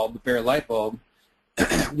light bulb, a bare light bulb,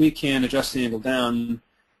 we can adjust the angle down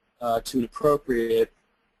to an appropriate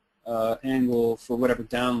angle for whatever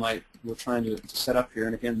downlight we're trying to set up here.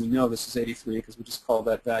 And again, we know this is 83 because we just called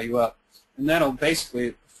that value up. And that'll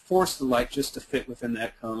basically force the light just to fit within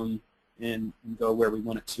that cone and go where we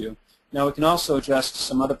want it to. Now we can also adjust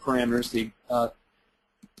some other parameters. The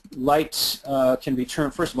light can be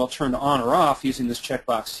turned, first of all, turned on or off using this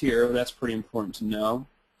checkbox here. That's pretty important to know.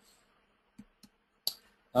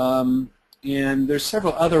 And there's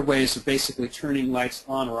several other ways of basically turning lights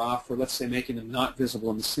on or off, or let's say making them not visible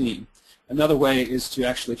in the scene. Another way is to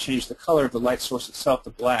actually change the color of the light source itself to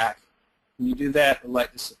black. When you do that, the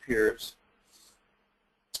light disappears.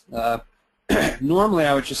 Normally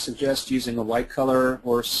I would just suggest using a white color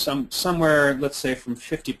or somewhere, let's say from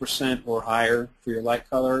 50% or higher for your light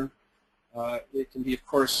color. It can be, of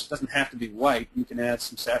course, doesn't have to be white. You can add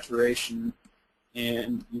some saturation,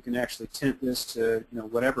 and you can actually tint this to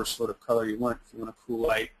whatever sort of color you want. If you want a cool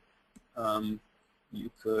light,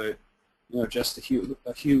 you could adjust the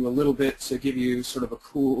hue a little bit to give you sort of a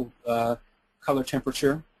cool color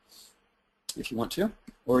temperature if you want to,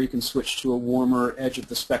 or you can switch to a warmer edge of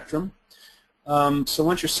the spectrum. So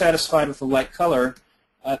once you're satisfied with the light color,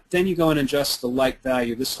 then you go and adjust the light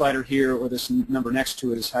value. This slider here or this number next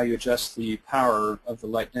to it is how you adjust the power of the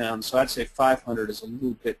light down. So I'd say 500 is a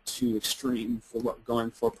little bit too extreme for what we're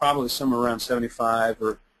going for. Probably somewhere around 75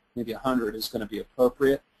 or maybe 100 is going to be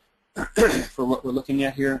appropriate for what we're looking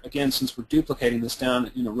at here. Again, since we're duplicating this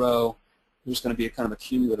down in a row, there's going to be a kind of a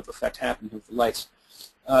cumulative effect happening with the lights.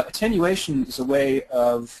 Attenuation is a way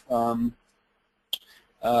of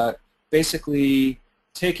basically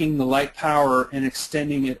taking the light power and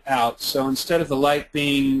extending it out. So instead of the light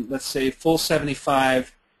being, let's say, full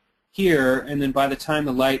 75 here, and then by the time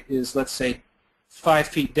the light is, let's say, 5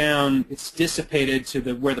 feet down, it's dissipated to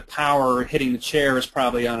where the power hitting the chair is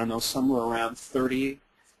probably, I don't know, somewhere around 30.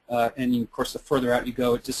 And of course, the further out you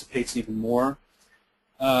go, it dissipates even more.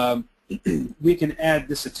 We can add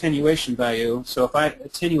this attenuation value. So if I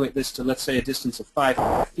attenuate this to, let's say, a distance of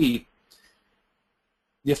 5 feet,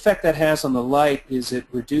 the effect that has on the light is it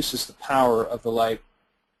reduces the power of the light.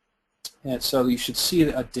 And so you should see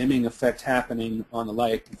a dimming effect happening on the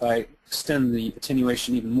light. If I extend the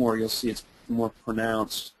attenuation even more, you'll see it's more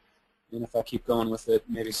pronounced. And if I keep going with it,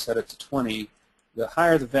 maybe set it to 20, the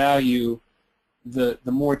higher the value, the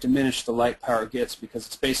more diminished the light power gets, because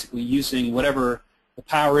it's basically using whatever the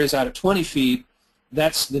power is out at 20 feet.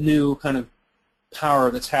 That's the new kind of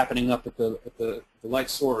power that's happening up at the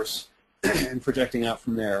light source and projecting out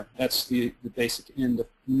from there. That's the basic end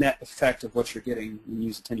net effect of what you're getting when you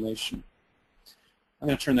use attenuation. I'm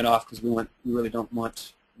going to turn that off because we really don't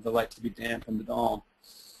want the light to be dampened at all.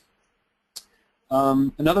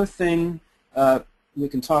 Another thing we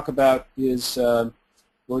can talk about is, well,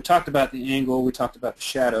 we talked about the angle, we talked about the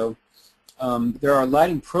shadow. There are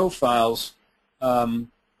lighting profiles.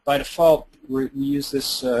 By default, we use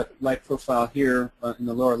this light profile here in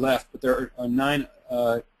the lower left, but there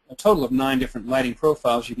are a total of 9 different lighting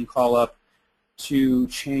profiles you can call up to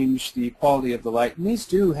change the quality of the light. And these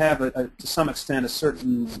do have, to some extent, a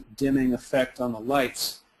certain dimming effect on the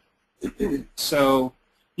lights. So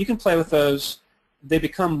you can play with those. they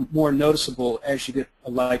become more noticeable as you get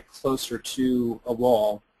a light closer to a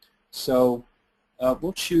wall. So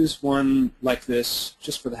we'll choose one like this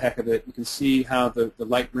just for the heck of it. You can see how the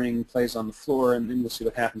light ring plays on the floor, and then we'll see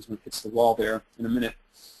what happens when it hits the wall there in a minute.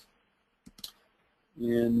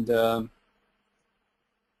 And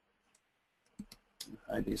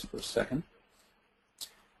hide these for a second.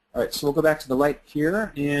 All right, so we'll go back to the light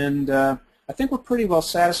here, and I think we're pretty well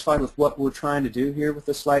satisfied with what we're trying to do here with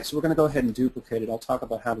this light, so we're going to go ahead and duplicate it. I'll talk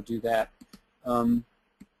about how to do that.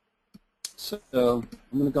 So I'm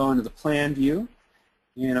going to go into the plan view,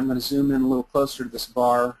 and I'm going to zoom in a little closer to this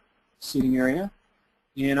bar seating area,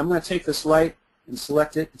 and I'm going to take this light and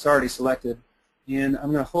select it. It's already selected, and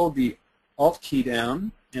I'm going to hold the Alt key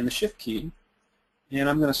down and the Shift key, and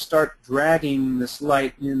I'm going to start dragging this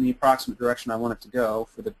light in the approximate direction I want it to go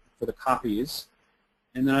for the copies.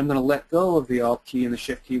 And then I'm going to let go of the Alt key and the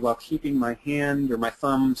Shift key while keeping my hand or my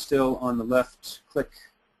thumb still on the left click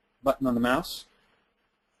button on the mouse.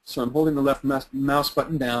 So I'm holding the left mouse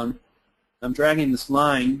button down. I'm dragging this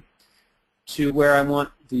line to where I want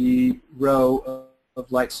the row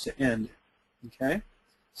of lights to end. Okay?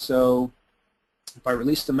 So if I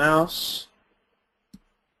release the mouse,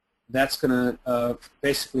 that's going to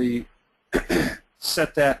basically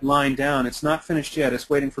set that line down. It's not finished yet. It's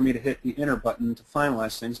waiting for me to hit the enter button to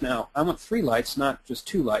finalize things. Now, I want 3 lights, not just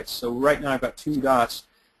 2 lights. So right now I've got 2 dots.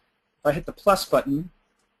 If I hit the plus button,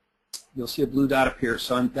 you'll see a blue dot appear.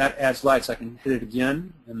 So that adds lights. I can hit it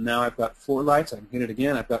again, and now I've got 4 lights. I can hit it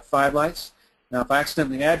again. I've got 5 lights. Now, if I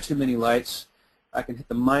accidentally add too many lights, I can hit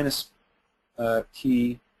the minus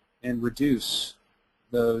key and reduce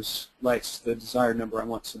those lights to the desired number I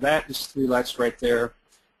want. So that is 3 lights right there,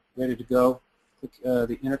 ready to go. Click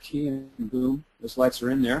the enter key, and boom, those lights are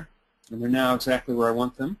in there, and they're now exactly where I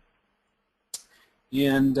want them.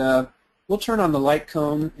 And we'll turn on the light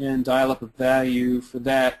cone and dial up a value for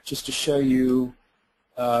that, just to show you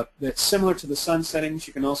that similar to the sun settings,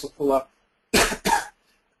 you can also pull up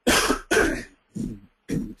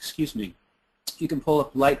excuse me, you can pull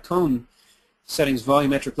up light cone settings,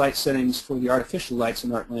 volumetric light settings for the artificial lights in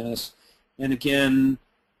Artlantis. And again,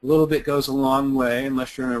 a little bit goes a long way,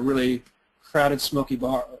 unless you're in a really crowded, smoky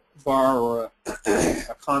bar or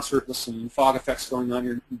a concert with some fog effects going on.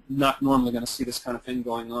 You're not normally going to see this kind of thing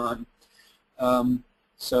going on.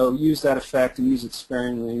 So use that effect and use it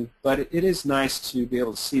sparingly. But it is nice to be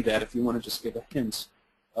able to see that if you want to just give a hint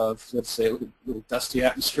of, let's say, a little dusty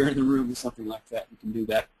atmosphere in the room or something like that. You can do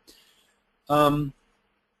that. All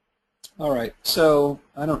right, so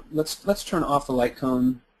let's turn off the light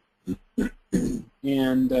cone,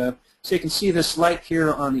 and so you can see this light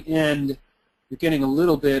here on the end. You're getting a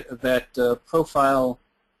little bit of that profile,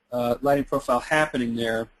 lighting profile happening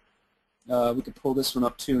there. We could pull this one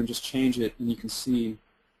up too and just change it, and you can see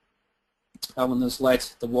how when those lights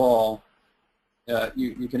hit the wall,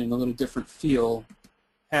 you're getting a little different feel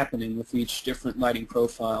happening with each different lighting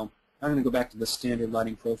profile. I'm going to go back to the standard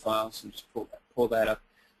lighting profile, so just pull that up.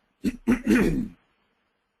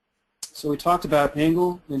 So we talked about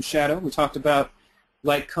angle and shadow. We talked about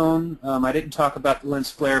light cone. I didn't talk about the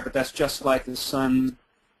lens flare, but that's just like the sun,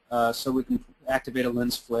 so we can activate a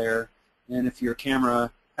lens flare. And if your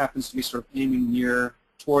camera happens to be sort of aiming near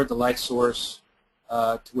toward the light source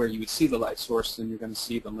to where you would see the light source, then you're going to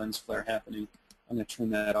see the lens flare happening. I'm going to turn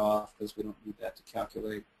that off because we don't need that to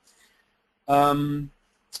calculate.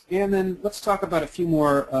 And then let's talk about a few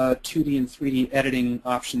more 2D and 3D editing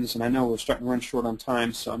options. And I know we're starting to run short on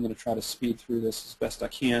time, so I'm going to try to speed through this as best I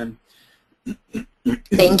can.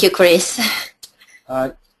 Thank you, Chris.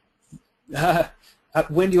 When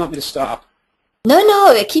do you want me to stop?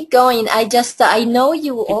 No, keep going. I know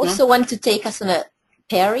you Keep also going? want to take us on a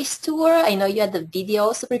Paris tour. I know you had the video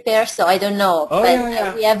also prepared, so I don't know. Oh, but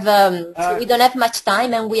yeah. we have so we don't have much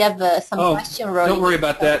time, and we have some question rolling. Don't worry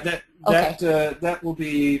about that. Okay. That will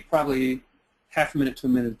be probably half a minute to a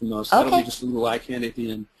minute at the most. Okay. That'll be just a little eye candy at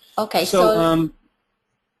the end. Okay. So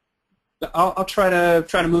I'll try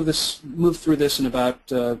to move through this in about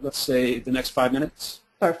let's say the next 5 minutes.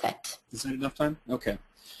 Perfect. Is that enough time? Okay.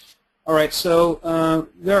 All right. So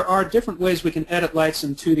there are different ways we can edit lights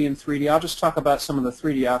in 2D and 3D. I'll just talk about some of the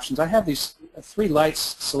 3D options. I have these 3 lights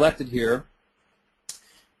selected here,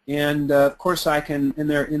 and of course I can in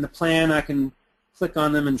the plan I can click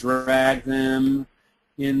on them and drag them.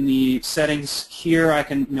 In the settings here, I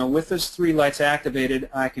can, with those 3 lights activated,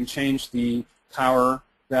 I can change the power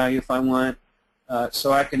value if I want.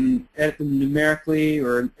 So I can edit them numerically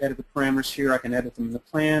or edit the parameters here. I can edit them in the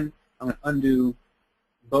plan. I'm going to undo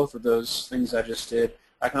both of those things I just did.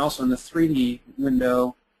 I can also, in the 3D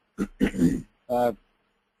window,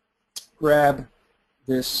 grab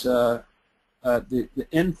this the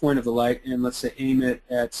end point of the light and, let's say, aim it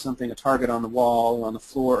at something, a target on the wall or on the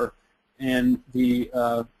floor, and the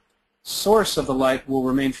source of the light will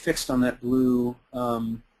remain fixed on that blue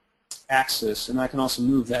axis, and I can also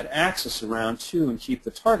move that axis around too and keep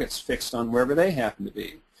the targets fixed on wherever they happen to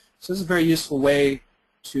be. So this is a very useful way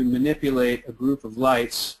to manipulate a group of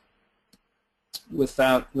lights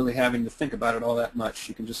without really having to think about it all that much.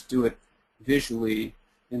 You can just do it visually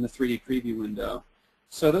in the 3D preview window.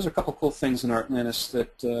 So those are a couple cool things in Artlantis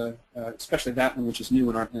that, especially that one, which is new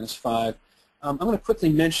in Artlantis 5. I'm going to quickly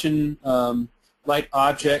mention light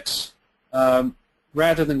objects.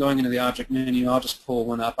 Rather than going into the object menu, I'll just pull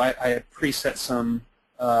one up. I had preset some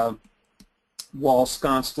wall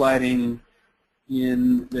sconce lighting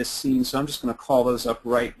in this scene, so I'm just going to call those up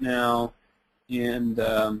right now and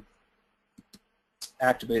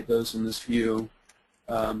activate those in this view.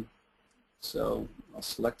 So I'll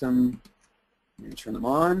select them and turn them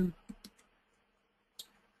on,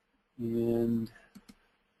 and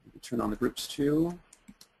turn on the groups too.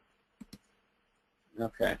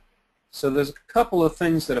 Okay. So there's a couple of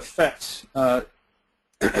things that affect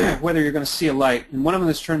whether you're going to see a light, and one of them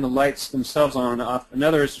is to turn the lights themselves on and off.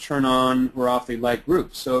 Another is to turn on or off the light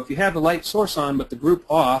group. So if you have the light source on but the group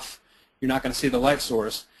off, you're not going to see the light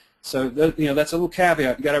source. So that's a little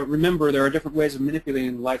caveat. You got to remember there are different ways of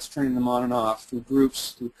manipulating the lights, turning them on and off through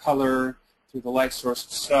groups, through color, through the light source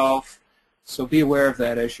itself. So be aware of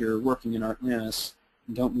that as you're working in Artlantis,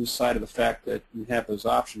 and don't lose sight of the fact that you have those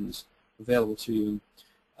options available to you.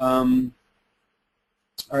 All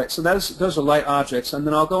right, so those are light objects, and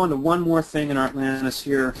then I'll go into one more thing in Artlantis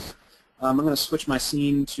here. I'm going to switch my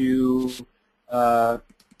scene to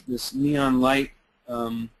this neon light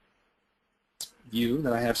view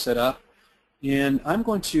that I have set up, and I'm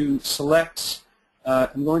going to select.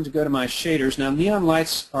 I'm going to go to my shaders. Now, neon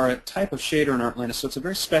lights are a type of shader in Artlantis, so it's a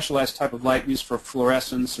very specialized type of light used for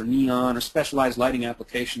fluorescence or neon or specialized lighting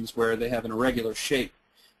applications where they have an irregular shape.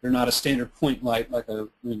 They're not a standard point light like a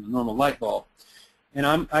normal light bulb.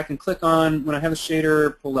 And I can click on, when I have the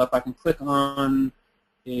shader pulled up, I can click on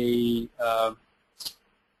a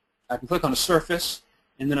surface,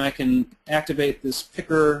 and then I can activate this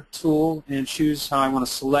picker tool and choose how I want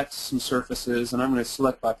to select some surfaces. And I'm going to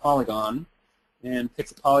select by polygon and pick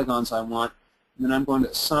the polygons I want. And then I'm going to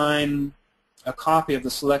assign a copy of the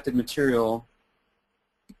selected material.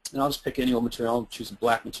 And I'll just pick any old material. I'll choose a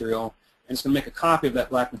black material. And it's going to make a copy of that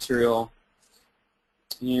black material,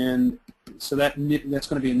 and so that's going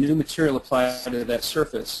to be a new material applied to that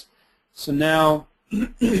surface. So now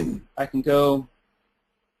I can go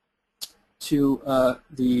to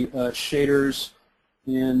the shaders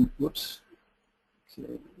and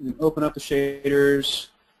and open up the shaders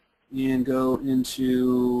and go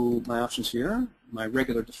into my options here, my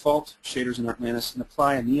regular default shaders in Artlantis, and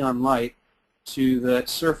apply a neon light to that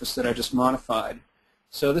surface that I just modified.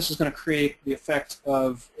 So this is going to create the effect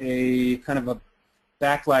of a kind of a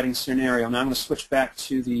backlighting scenario. Now I'm going to switch back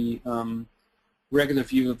to the regular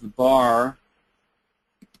view of the bar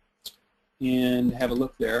and have a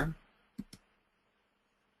look there.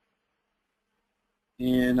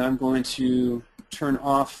 And I'm going to turn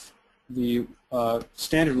off the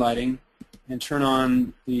standard lighting and turn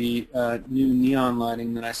on the new neon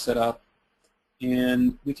lighting that I set up.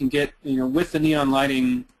 And we can get, with the neon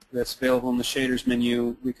lighting that's available in the shaders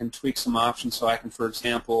menu, we can tweak some options. So I can, for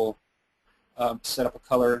example, set up a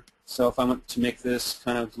color. So if I want to make this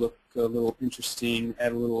kind of look a little interesting,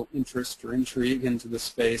 add a little interest or intrigue into the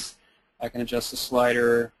space, I can adjust the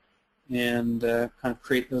slider and kind of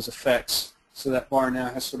create those effects. So that bar now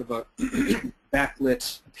has sort of a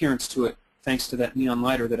backlit appearance to it, thanks to that neon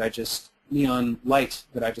light that I just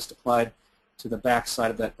applied to the back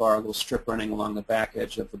side of that bar, a little strip running along the back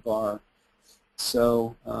edge of the bar.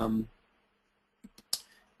 So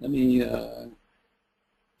let me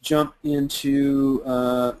jump into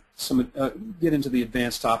get into the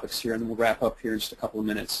advanced topics here, and then we'll wrap up here in just a couple of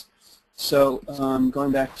minutes. So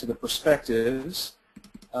going back to the perspectives,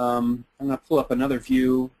 I'm going to pull up another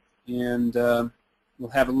view, and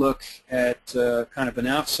we'll have a look at kind of an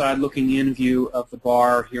outside-looking in view of the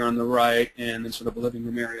bar here on the right, and then sort of a living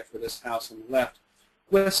room area for this house on the left,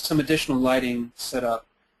 with some additional lighting set up.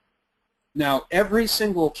 Now, every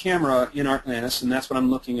single camera in Artlantis, and that's what I'm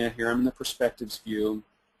looking at here, I'm in the perspectives view,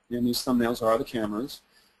 and these thumbnails are the cameras,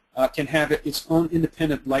 can have its own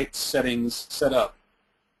independent light settings set up.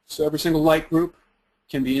 So every single light group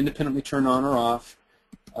can be independently turned on or off.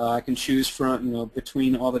 I can choose from,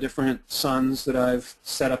 between all the different suns that I've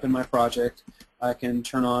set up in my project. I can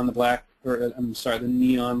turn on the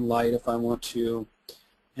neon light if I want to.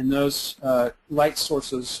 And those light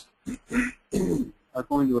sources are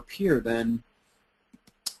going to appear then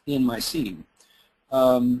in my scene.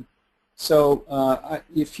 If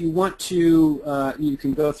you want to, you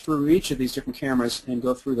can go through each of these different cameras and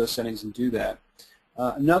go through those settings and do that.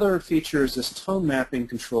 Another feature is this tone mapping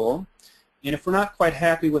control. And if we're not quite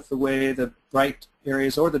happy with the way the bright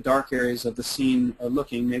areas or the dark areas of the scene are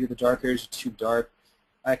looking, maybe the dark areas are too dark,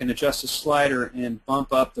 I can adjust the slider and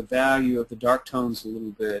bump up the value of the dark tones a little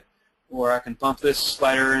bit. Or I can bump this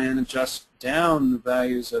slider and adjust down the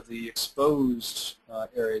values of the exposed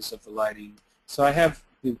areas of the lighting. So I have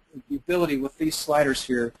the ability with these sliders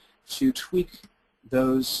here to tweak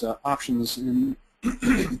those options in,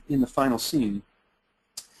 in the final scene.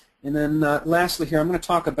 And then lastly here, I'm going to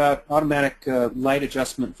talk about automatic light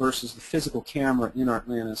adjustment versus the physical camera in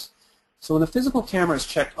Artlantis. So when the physical camera is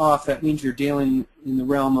checked off, that means you're dealing in the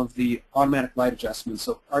realm of the automatic light adjustment.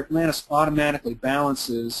 So Artlantis automatically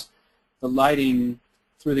balances the lighting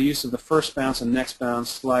through the use of the first bounce and next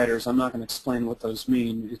bounce sliders. I'm not going to explain what those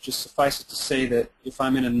mean. It just suffices to say that if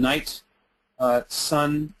I'm in a night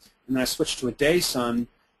sun and then I switch to a day sun,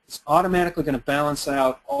 it's automatically going to balance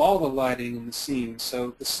out all the lighting in the scene.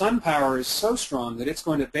 So the sun power is so strong that it's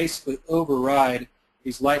going to basically override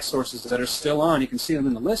these light sources that are still on. You can see them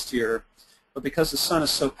in the list here, but because the sun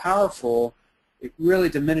is so powerful, it really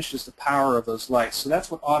diminishes the power of those lights. So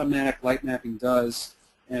that's what automatic light mapping does,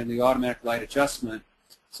 and the automatic light adjustment.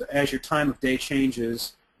 So as your time of day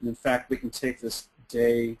changes, and in fact we can take this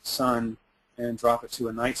day sun and drop it to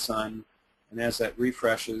a night sun, and as that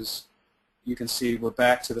refreshes, you can see we're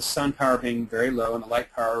back to the sun power being very low and the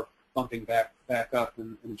light power bumping back up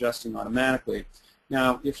and adjusting automatically.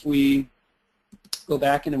 Now if we go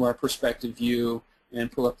back into our perspective view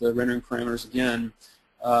and pull up the rendering parameters again,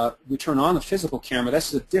 we turn on the physical camera.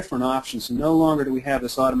 This is a different option, so no longer do we have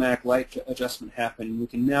this automatic light adjustment happening. We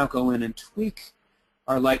can now go in and tweak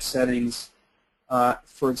our light settings.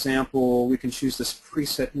 For example, we can choose this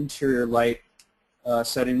preset interior light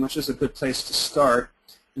setting, which is a good place to start.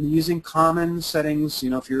 And using common settings,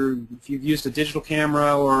 if you've used a digital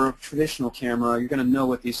camera or a traditional camera, you're going to know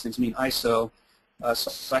what these things mean. ISO.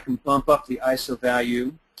 So I can bump up the ISO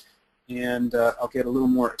value, and I'll get a little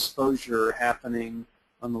more exposure happening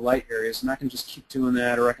on the light areas, and I can just keep doing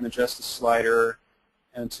that, or I can adjust the slider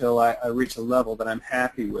until I reach a level that I'm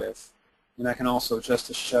happy with. And I can also adjust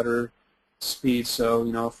the shutter speed, so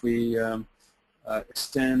if we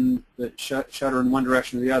extend the shutter in one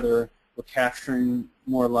direction or the other, we're capturing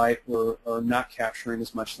more light or not capturing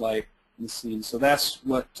as much light in the scene. So that's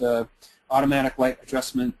what automatic light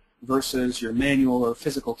adjustment versus your manual or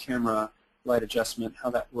physical camera light adjustment,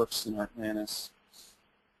 how that works in Artlantis.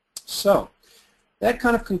 So that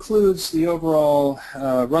kind of concludes the overall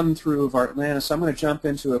run-through of Artlantis. I'm going to jump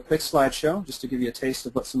into a quick slideshow just to give you a taste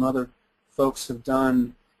of what some other folks have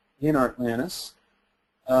done in Artlantis.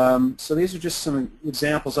 So these are just some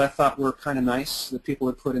examples I thought were kind of nice that people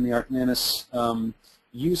had put in the Artlantis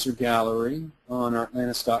user gallery on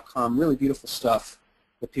artlantis.com. Really beautiful stuff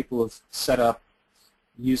that people have set up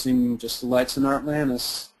using just the lights in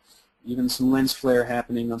Artlantis, even some lens flare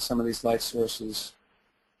happening on some of these light sources.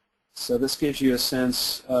 So this gives you a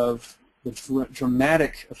sense of the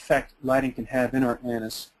dramatic effect lighting can have in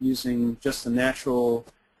Artlantis using just the natural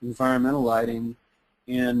environmental lighting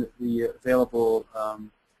and the available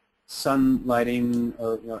sun lighting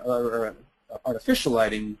or artificial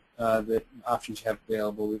lighting that options you have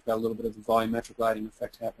available. We've got a little bit of the volumetric lighting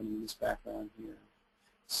effect happening in this background here.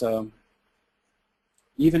 So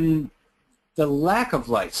even the lack of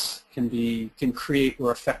lights can create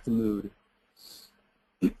or affect the mood.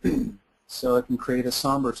 So it can create a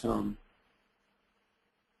somber tone.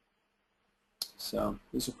 So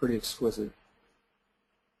these are pretty exquisite.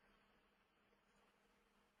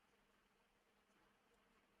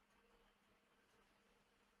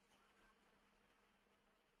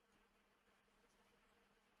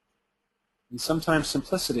 And sometimes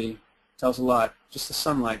simplicity tells a lot. Just the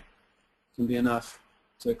sunlight can be enough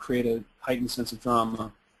to create a heightened sense of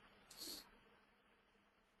drama.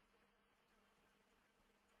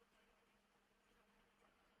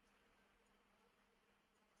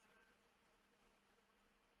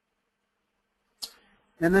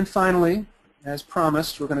 And then finally, as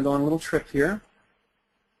promised, we're going to go on a little trip here.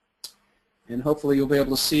 And hopefully you'll be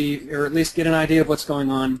able to see, or at least get an idea of what's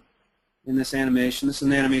going on in this animation. This is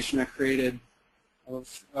an animation I created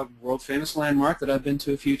of a world-famous landmark that I've been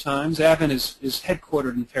to a few times. Abvent is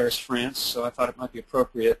headquartered in Paris, France, so I thought it might be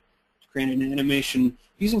appropriate to create an animation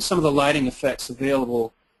using some of the lighting effects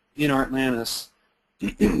available in Artlantis.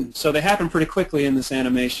 So they happen pretty quickly in this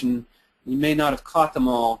animation. You may not have caught them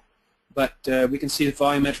all, but we can see the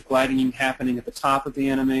volumetric lighting happening at the top of the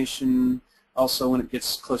animation, also when it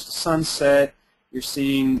gets close to sunset, You're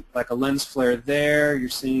seeing like a lens flare there. You're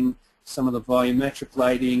seeing some of the volumetric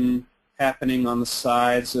lighting happening on the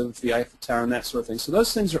sides of the Eiffel Tower and that sort of thing. So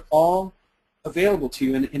those things are all available to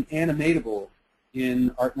you and animatable in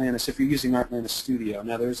Artlantis if you're using Artlantis Studio.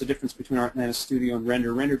 Now there's a difference between Artlantis Studio and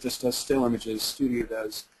Render. Render just does still images. Studio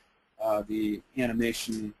does the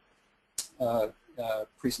animation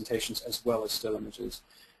presentations as well as still images.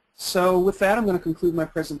 So with that, I'm going to conclude my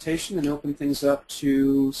presentation and open things up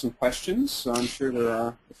to some questions. So I'm sure there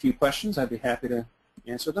are a few questions. I'd be happy to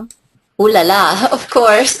answer them. Ooh la la, of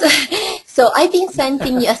course. So I've been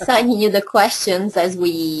assigning you the questions as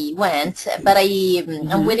we went, but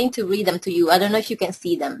I'm willing to read them to you. I don't know if you can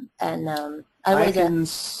see them. And I can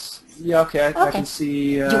see. Do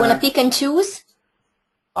you want to pick and choose?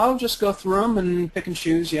 I'll just go through them and pick and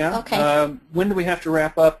choose, yeah. Okay. When do we have to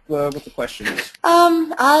wrap up with the questions?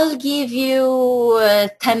 I'll give you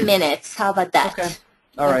 10 minutes. How about that? Okay.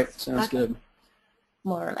 All right. Sounds good.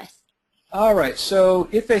 More or less. All right. So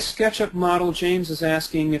if a SketchUp model, James is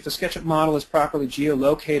asking, if a SketchUp model is properly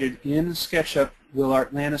geolocated in SketchUp, will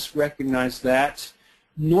Artlantis recognize that?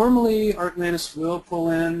 Normally, Artlantis will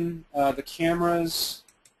pull in the cameras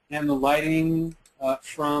and the lighting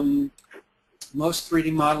from most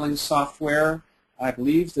 3D modeling software. I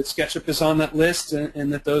believe that SketchUp is on that list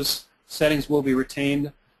and that those settings will be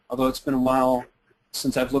retained, although it's been a while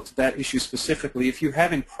since I've looked at that issue specifically. If you're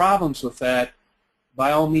having problems with that,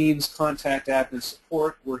 by all means contact Abvent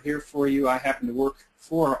support. We're here for you. I happen to work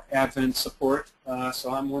for Abvent support, so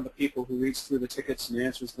I'm one of the people who reads through the tickets and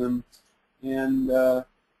answers them. And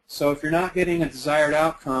so if you're not getting a desired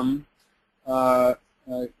outcome,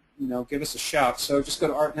 give us a shout. So just go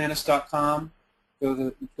to artlantis.com.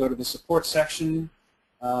 Go to the support section,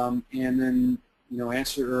 and then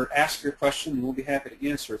ask your question, and we'll be happy to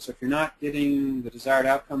answer it. So if you're not getting the desired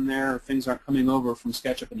outcome there, or things aren't coming over from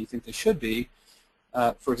SketchUp and you think they should be,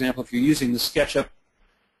 for example, if you're using the SketchUp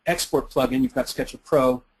export plugin, you've got SketchUp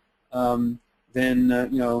Pro, then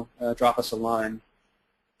drop us a line.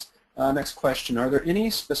 Next question: are there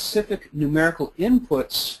any specific numerical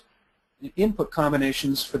input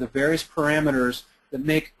combinations for the various parameters that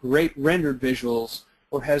make great rendered visuals,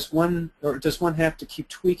 or does one have to keep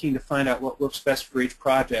tweaking to find out what works best for each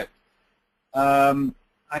project?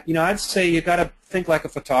 I'd say you got to think like a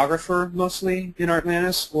photographer mostly in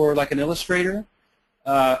Artlantis, or like an illustrator.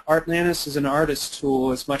 Artlantis is an artist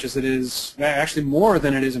tool as much as it is, actually more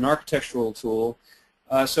than it is an architectural tool.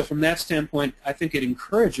 So from that standpoint, I think it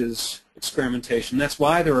encourages experimentation. That's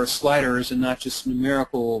why there are sliders and not just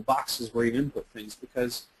numerical boxes where you input things,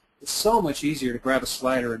 because it's so much easier to grab a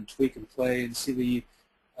slider and tweak and play and see the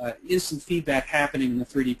instant feedback happening in the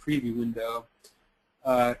 3D preview window.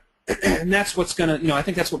 And that's what's going to, I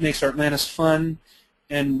think that's what makes Artlantis fun,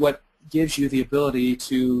 and what gives you the ability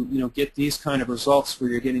to, get these kind of results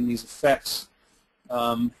where you're getting these effects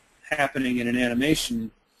happening in an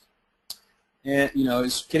animation. And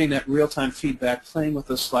is getting that real-time feedback, playing with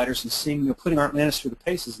those sliders, and seeing, putting Artlantis through the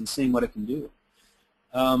paces and seeing what it can do.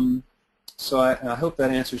 So I hope that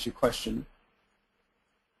answers your question.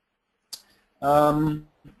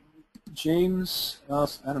 James, I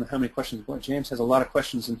don't know how many questions. Boy, James has a lot of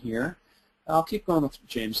questions in here. I'll keep going with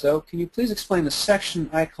James, though. Can you please explain the section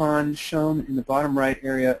icon shown in the bottom right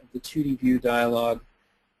area of the 2D view dialog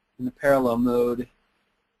in the parallel mode?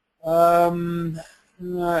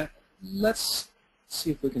 Let's see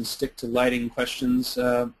if we can stick to lighting questions.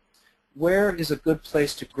 Where is a good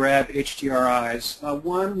place to grab HDRIs?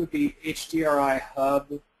 One would be HDRI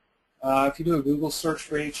Hub. If you do a Google search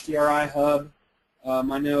for HDRI Hub,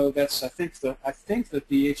 I know that's. I think that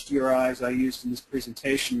the HDRIs I used in this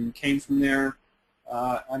presentation came from there.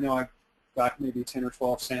 I know I got maybe 10 or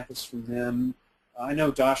 12 samples from them. I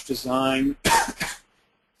know Dosh Design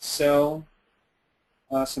sell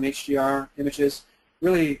some HDR images.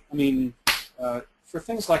 Really, for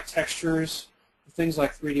things like textures, for things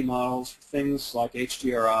like 3D models, for things like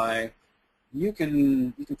HDRI, you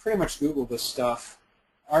can pretty much Google this stuff.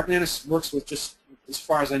 Artlantis works with, just as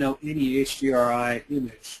far as I know, any HDRI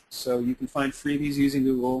image. So you can find freebies using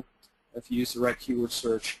Google if you use the right keyword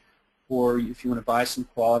search, or if you want to buy some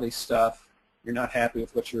quality stuff, you're not happy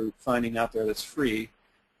with what you're finding out there that's free,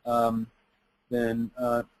 then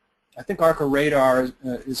I think ArcaRadar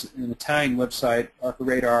is an Italian website,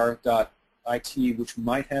 arcaradar.it, which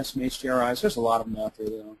might have some HDRIs. There's a lot of them out there,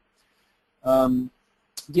 though.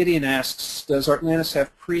 Gideon asks, does Artlantis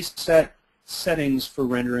have preset settings for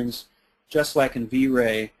renderings, just like in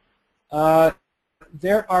V-Ray? There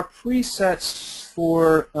are presets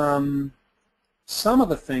for some of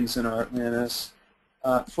the things in Artlantis.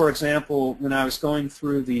 For example, when I was going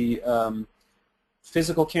through the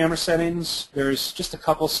physical camera settings, there's just a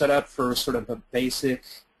couple set up for sort of a basic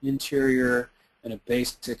interior and a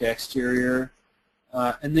basic exterior.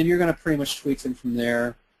 And then you're going to pretty much tweak them from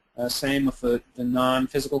there. Same with the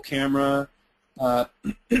non-physical camera. There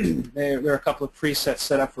are a couple of presets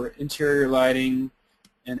set up for interior lighting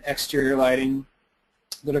and exterior lighting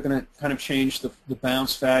that are going to kind of change the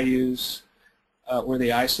bounce values or the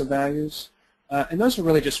ISO values. And those are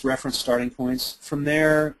really just reference starting points. From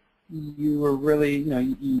there, you are really,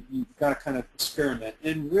 you've got to kind of experiment.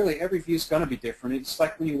 And really, every view is going to be different. It's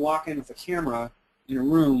like when you walk in with a camera in a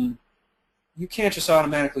room, you can't just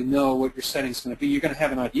automatically know what your setting is going to be. You're going to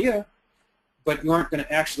have an idea, but you aren't going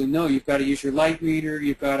to actually know. You've got to use your light reader.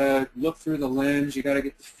 You've got to look through the lens. You've got to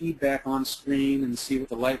get the feedback on screen and see what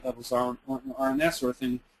the light levels are and that sort of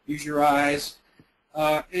thing. Use your eyes.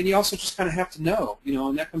 And you also just kind of have to know,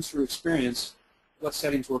 and that comes through experience, what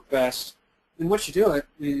settings work best. And once you do it,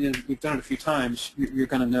 and we've done it a few times, you're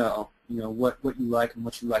going to know, what you like and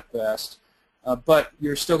what you like best. But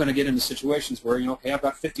you're still going to get into situations where, okay, I've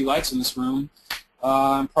got 50 lights in this room.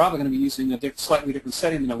 I'm probably going to be using a slightly different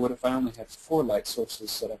setting than I would if I only had 4 light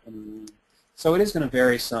sources set up in the room. So it is going to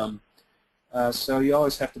vary some. So you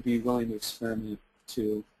always have to be willing to experiment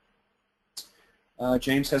too.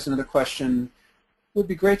 James has another question. It would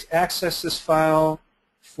be great to access this file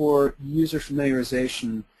for user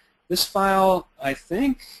familiarization. This file, I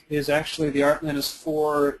think, is actually the Artlantis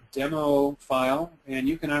 4 demo file, and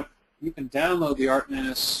you can download the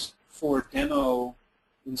Artlantis 4 demo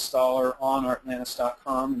installer on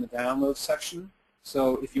artlantis.com in the download section.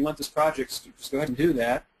 So if you want this project, just go ahead and do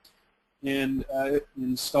that and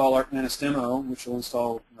install Artlantis demo, which will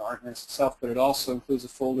install Artlantis itself, but it also includes a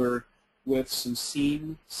folder with some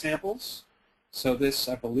scene samples. So this,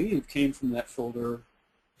 I believe, came from that folder,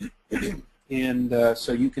 and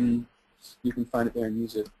so you can find it there and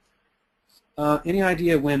use it. Any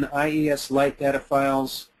idea when IES light data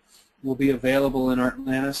files will be available in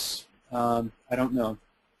Artlantis? I don't know.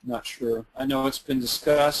 Not sure. I know it's been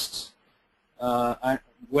discussed.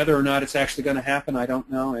 Whether or not it's actually going to happen, I don't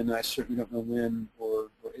know, and I certainly don't know when or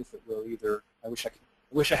if it will either. I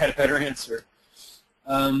wish I had a better answer.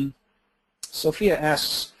 Sophia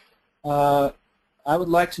asks, I would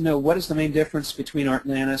like to know what is the main difference between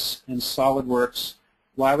Artlantis and SolidWorks.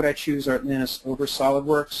 Why would I choose Artlantis over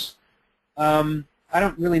SolidWorks? I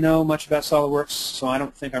don't really know much about SolidWorks, so I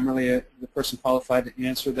don't think I'm really the person qualified to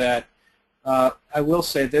answer that. I will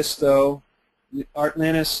say this, though.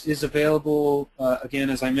 Artlantis is available,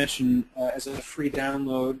 again, as I mentioned, as a free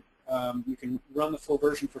download. You can run the full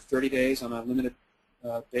version for 30 days on a limited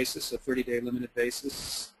basis, a 30-day limited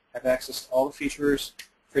basis. Have access to all the features,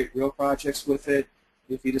 create real projects with it.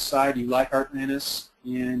 If you decide you like Artlantis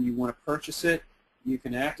and you want to purchase it, you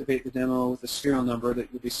can activate the demo with a serial number that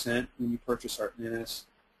you'll be sent when you purchase Artlantis,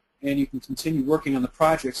 and you can continue working on the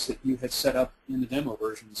projects that you had set up in the demo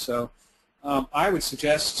version. So I would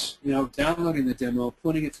suggest, downloading the demo,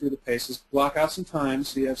 putting it through the paces, block out some time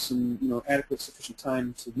so you have some, adequate, sufficient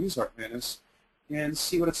time to use Artlantis, and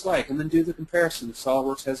see what it's like, and then do the comparison. If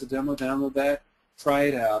SolidWorks has a demo, download that, try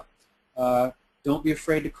it out. Don't be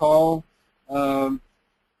afraid to call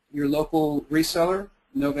your local reseller,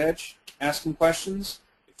 Novedge, ask them questions.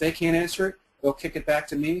 If they can't answer it, they'll kick it back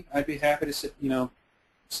to me. I'd be happy to sit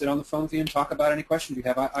on the phone with you and talk about any questions you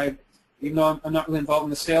have. Even though I'm not really involved in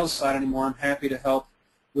the sales side anymore, I'm happy to help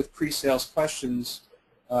with pre-sales questions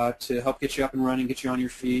to help get you up and running, get you on your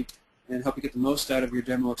feet, and help you get the most out of your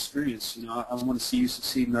demo experience. I want to see you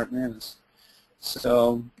succeed in Artlantis.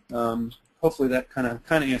 So hopefully that kind of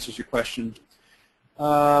answers your question.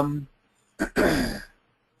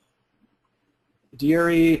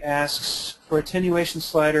 Deary asks, for attenuation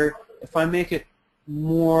slider, if I make it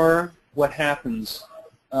more, what happens?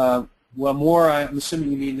 Well, more, I'm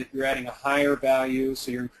assuming you mean that you're adding a higher value,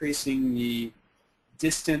 so you're increasing the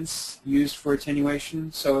distance used for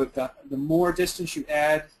attenuation. So the more distance you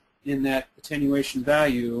add in that attenuation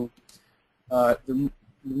value, the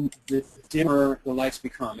dimmer the lights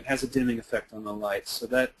become. It has a dimming effect on the lights. So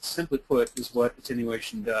that, simply put, is what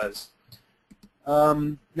attenuation does.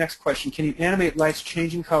 Next question, can you animate lights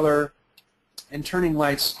changing color and turning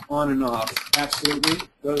lights on and off? Absolutely.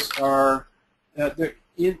 Those are,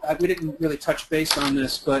 we didn't really touch base on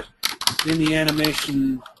this, but in the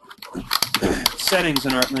animation settings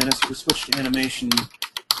in Artlantis, if we switch to animation,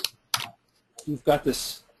 you've got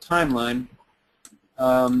this timeline,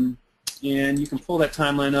 and you can pull that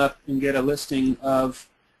timeline up and get a listing of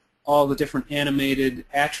all the different animated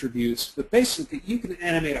attributes. But basically, you can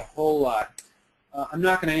animate a whole lot. I'm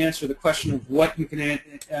not going to answer the question of what you can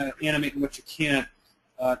animate and what you can't.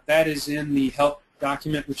 That is in the help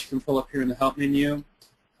document, which you can pull up here in the Help menu.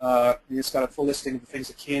 And it's got a full listing of the things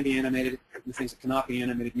that can be animated and the things that cannot be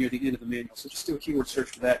animated near the end of the manual. So just do a keyword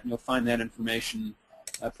search for that, and you'll find that information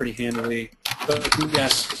pretty handily. But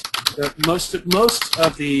yes, most of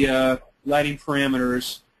the lighting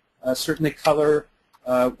parameters, certainly color,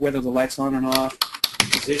 whether the light's on and off,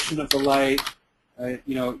 position of the light.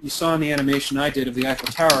 You saw in the animation I did of the Eiffel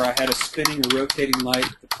Tower, I had a spinning or rotating light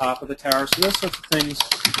at the top of the tower. So those sorts of things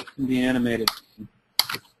can be animated.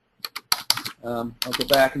 I'll go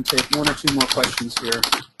back and take one or two more questions here.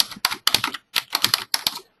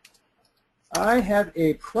 I have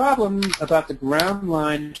a problem about the ground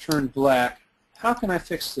line turned black. How can I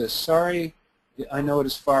fix this? Sorry, I know it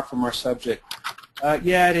is far from our subject.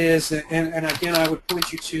 Yeah, it is, and again, I would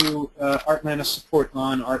point you to Artlantis support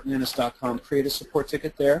on artlantis.com. Create a support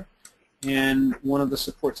ticket there, and one of the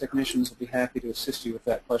support technicians will be happy to assist you with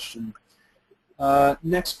that question.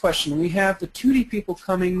 Next question. We have the 2D people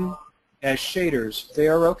coming as shaders. They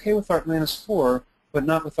are okay with Artlantis 4, but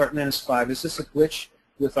not with Artlantis 5. Is this a glitch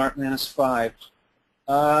with Artlantis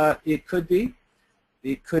 5? It could be.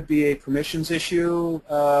 It could be a permissions issue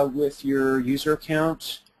with your user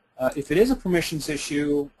account. If it is a permissions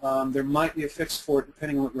issue, there might be a fix for it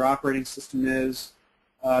depending on what your operating system is.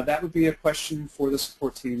 That would be a question for the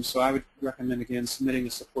support team, so I would recommend, again, submitting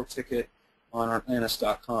a support ticket on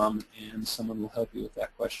artlantis.com, and someone will help you with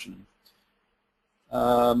that question.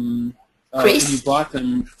 Chris? You bought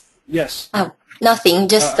them. Yes. Oh, nothing.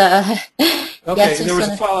 Just okay. yes, There was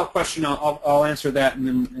a follow-up question. I'll answer that, and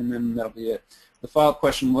then that'll be it. The follow-up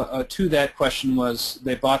question to that question was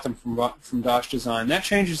they bought them from Dosh Design. That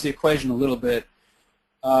changes the equation a little bit.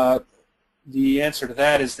 The answer to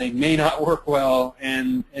that is they may not work well,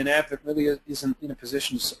 and Abvent really isn't in a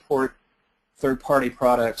position to support third-party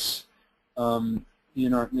products in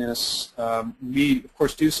Artlantis. We, of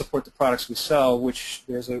course, do support the products we sell, which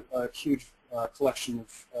there's a huge collection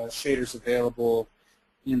of shaders available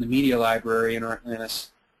in the media library in Artlantis.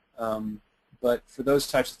 But for those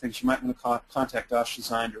types of things, you might want to contact Dosh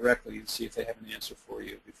Design directly and see if they have an answer for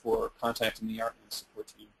you before contacting the Artlantis support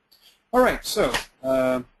team. All right, so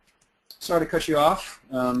sorry to cut you off.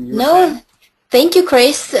 No, thank you,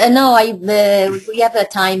 Chris. No, we have a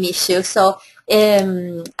time issue, so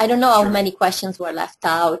I don't know how many questions were left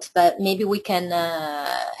out, but maybe we can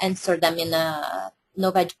answer them in a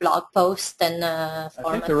Novedge blog post and I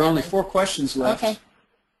think there are only 4 questions left. Okay.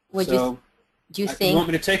 Do you think? You want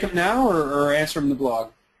me to take them now or answer them in the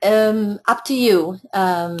blog? Up to you.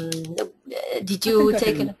 Did you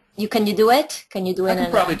take it? Can you do it? Can you do it? I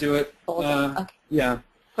can probably do it. Okay. Yeah.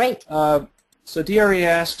 Great. So DRE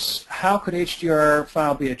asks, how could HDR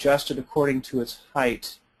file be adjusted according to its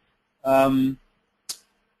height? Again,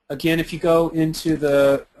 if you go into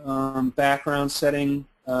the background setting,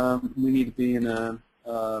 we need to be in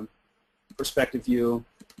a perspective view.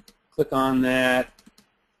 Click on that.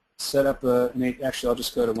 Set up actually I'll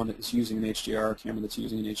just go to one that is using an HDR, camera that's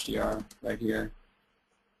using an HDR right here,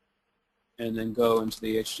 and then go into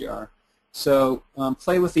the HDR. So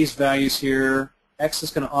play with these values here. X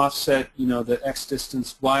is going to offset, the X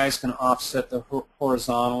distance. Y is going to offset the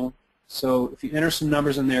horizontal. So if you enter some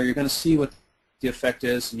numbers in there, you're going to see what the effect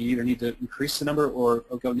is, and you either need to increase the number or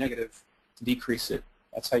go negative to decrease it.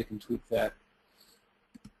 That's how you can tweak that.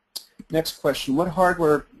 Next question, what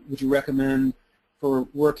hardware would you recommend for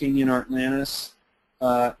working in Artlantis?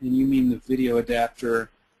 And you mean the video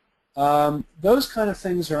adapter. Those kind of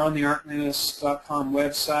things are on the artlantis.com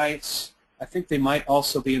websites. I think they might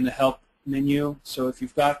also be in the help menu. So if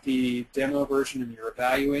you've got the demo version and you're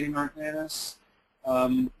evaluating Artlantis,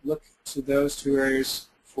 look to those 2 areas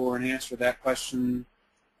for an answer to that question.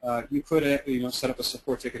 You could set up a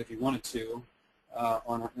support ticket if you wanted to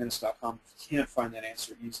on artlantis.com. You can't find that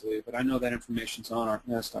answer easily, but I know that information's on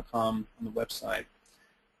artlantis.com on the website,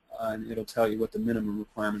 and it'll tell you what the minimum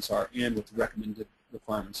requirements are and what the recommended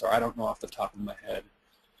requirements are. I don't know off the top of my head.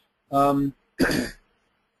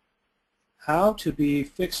 How to be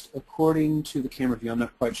fixed according to the camera view. I'm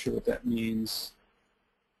not quite sure what that means.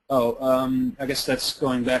 Oh, I guess that's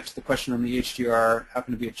going back to the question on the HDR. How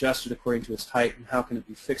can it be adjusted according to its height, and how can it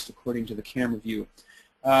be fixed according to the camera view?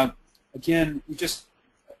 Again,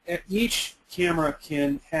 each camera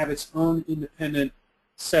can have its own independent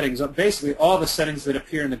settings. Basically, all the settings that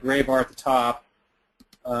appear in the gray bar at the top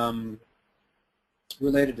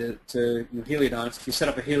related to heliodon. If you set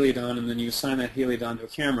up a heliodon and then you assign that heliodon to a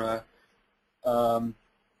camera,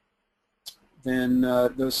 then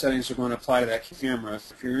those settings are going to apply to that camera.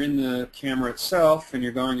 If you're in the camera itself and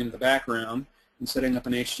you're going into the background and setting up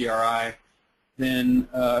an HDRI, then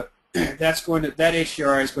that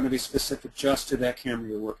HDRI is going to be specific just to that camera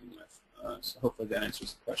you're working with. So hopefully that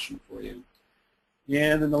answers the question for you.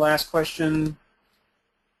 And then the last question,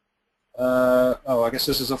 I guess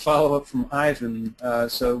this is a follow-up from Ivan.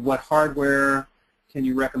 So what hardware can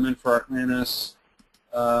you recommend for Artlantis?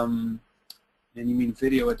 And you mean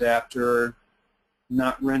video adapter,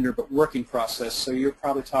 not render, but working process. So you're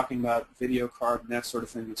probably talking about video card and that sort of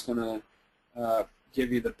thing that's going to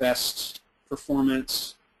give you the best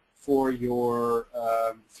performance for your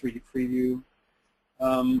 3D preview.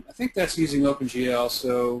 I think that's using OpenGL,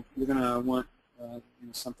 so you're going to want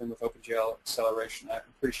something with OpenGL acceleration. I'm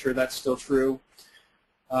pretty sure that's still true.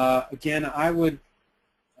 Again,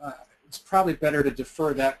 it's probably better to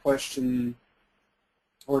defer that question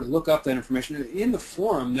or to look up that information. In the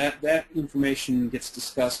forum, that information gets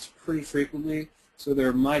discussed pretty frequently, so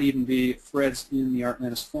there might even be threads in the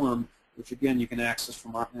Artlantis forum, which again you can access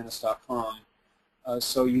from artlantis.com.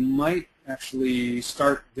 So you might actually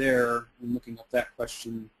start there in looking up that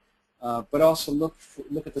question, but also look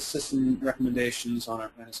at the system recommendations on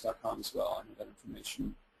artlantis.com as well. I know that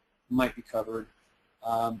information might be covered.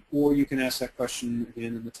 Or you can ask that question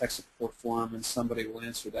again in the tech support forum, and somebody will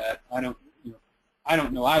answer that. I don't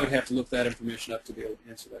know. I would have to look that information up to be able to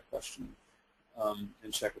answer that question,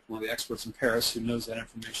 and check with one of the experts in Paris who knows that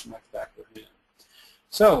information like the back of their hand.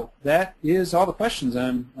 So that is all the questions.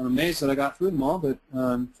 I'm amazed that I got through them all, but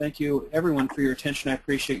thank you everyone for your attention. I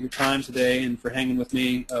appreciate your time today and for hanging with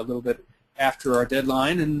me a little bit after our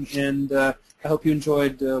deadline, and I hope you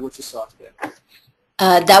enjoyed what you saw today.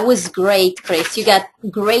 That was great, Chris. You got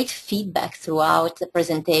great feedback throughout the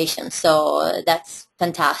presentation, so that's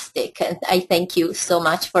fantastic. And I thank you so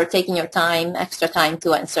much for taking your time, extra time,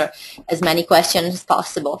 to answer as many questions as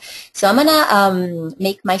possible. So I'm gonna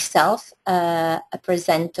make myself a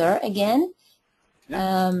presenter again.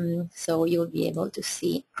 Yeah. So you'll be able to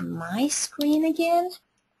see my screen again.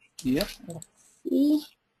 Yep. Let's see.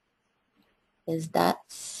 Is that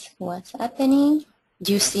what's happening?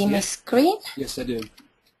 Do you see my screen? Yes, I do.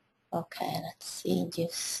 Okay, let's see. Do you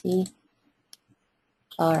see?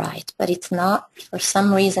 All right, but it's not, for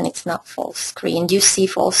some reason, it's not full screen. Do you see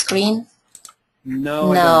full screen?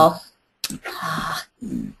 No, No. I don't. Ah.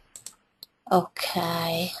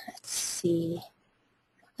 Okay, let's see.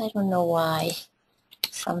 I don't know why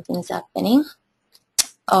something's happening.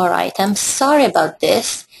 All right, I'm sorry about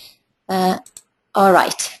this. All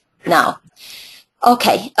right, now.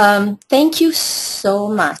 Okay, thank you so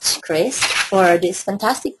much, Chris, for this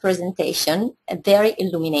fantastic presentation, very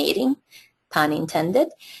illuminating, pun intended.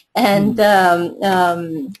 And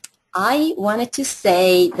I wanted to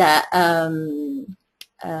say that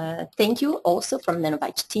thank you also from the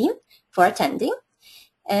Novedge team for attending.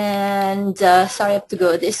 And sorry I have to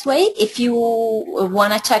go this way. If you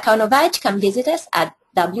want to check out Novedge, come visit us at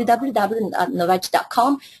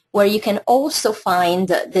www.novedge.com, where you can also find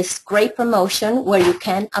this great promotion where you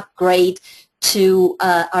can upgrade to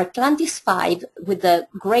Artlantis 5 with a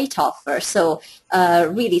great offer. So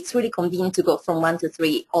really, it's really convenient to go from 1 to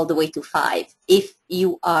 3 all the way to 5 if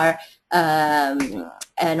you are an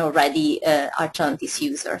already Artlantis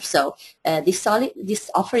user. So this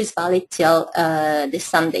offer is valid till this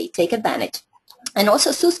Sunday. Take advantage. And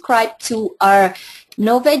also subscribe to our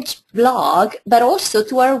Novedge blog, but also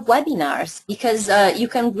to our webinars, because you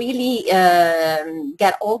can really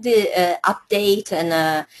get all the update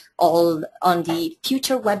and all on the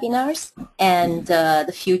future webinars and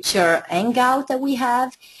the future hangout that we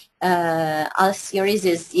have. Our series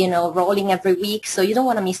is, rolling every week, so you don't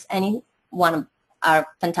want to miss any one of our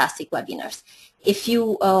fantastic webinars. If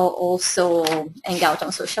you also hang out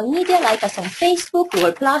on social media, like us on Facebook,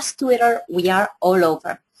 Google+, Twitter, we are all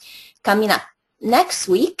over. Coming up next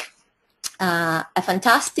week, a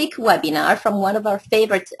fantastic webinar from one of our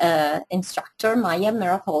favorite instructor, Maya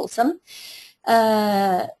Merah-Holsam,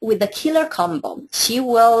 with the killer combo. She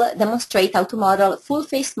will demonstrate how to model a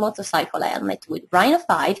full-face motorcycle helmet with Rhino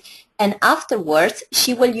 5, and afterwards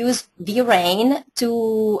she will use V-Ray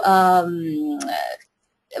to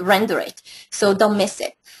render it. So don't miss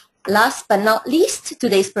it. Last but not least,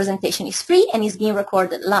 today's presentation is free and is being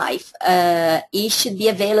recorded live. It should be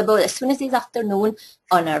available as soon as this afternoon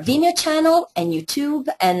on our Vimeo channel and YouTube,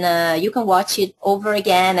 and you can watch it over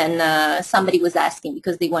again. And somebody was asking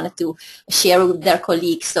because they wanted to share with their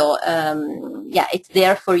colleagues. So yeah, it's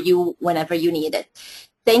there for you whenever you need it.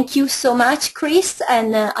 Thank you so much, Chris,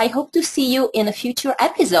 and I hope to see you in a future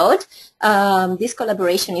episode. This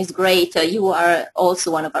collaboration is great. You are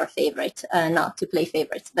also one of our favorites, not to play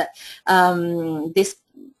favorites, but this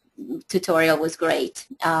tutorial was great.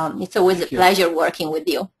 It's always a pleasure working with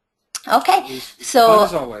you. Okay, so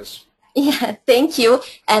as always. Yeah, thank you,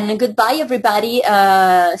 and goodbye, everybody.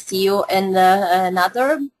 See you in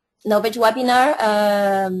another Novedge webinar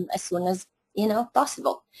as soon as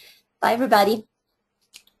possible. Bye, everybody.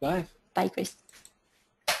 Bye. Bye, Chris.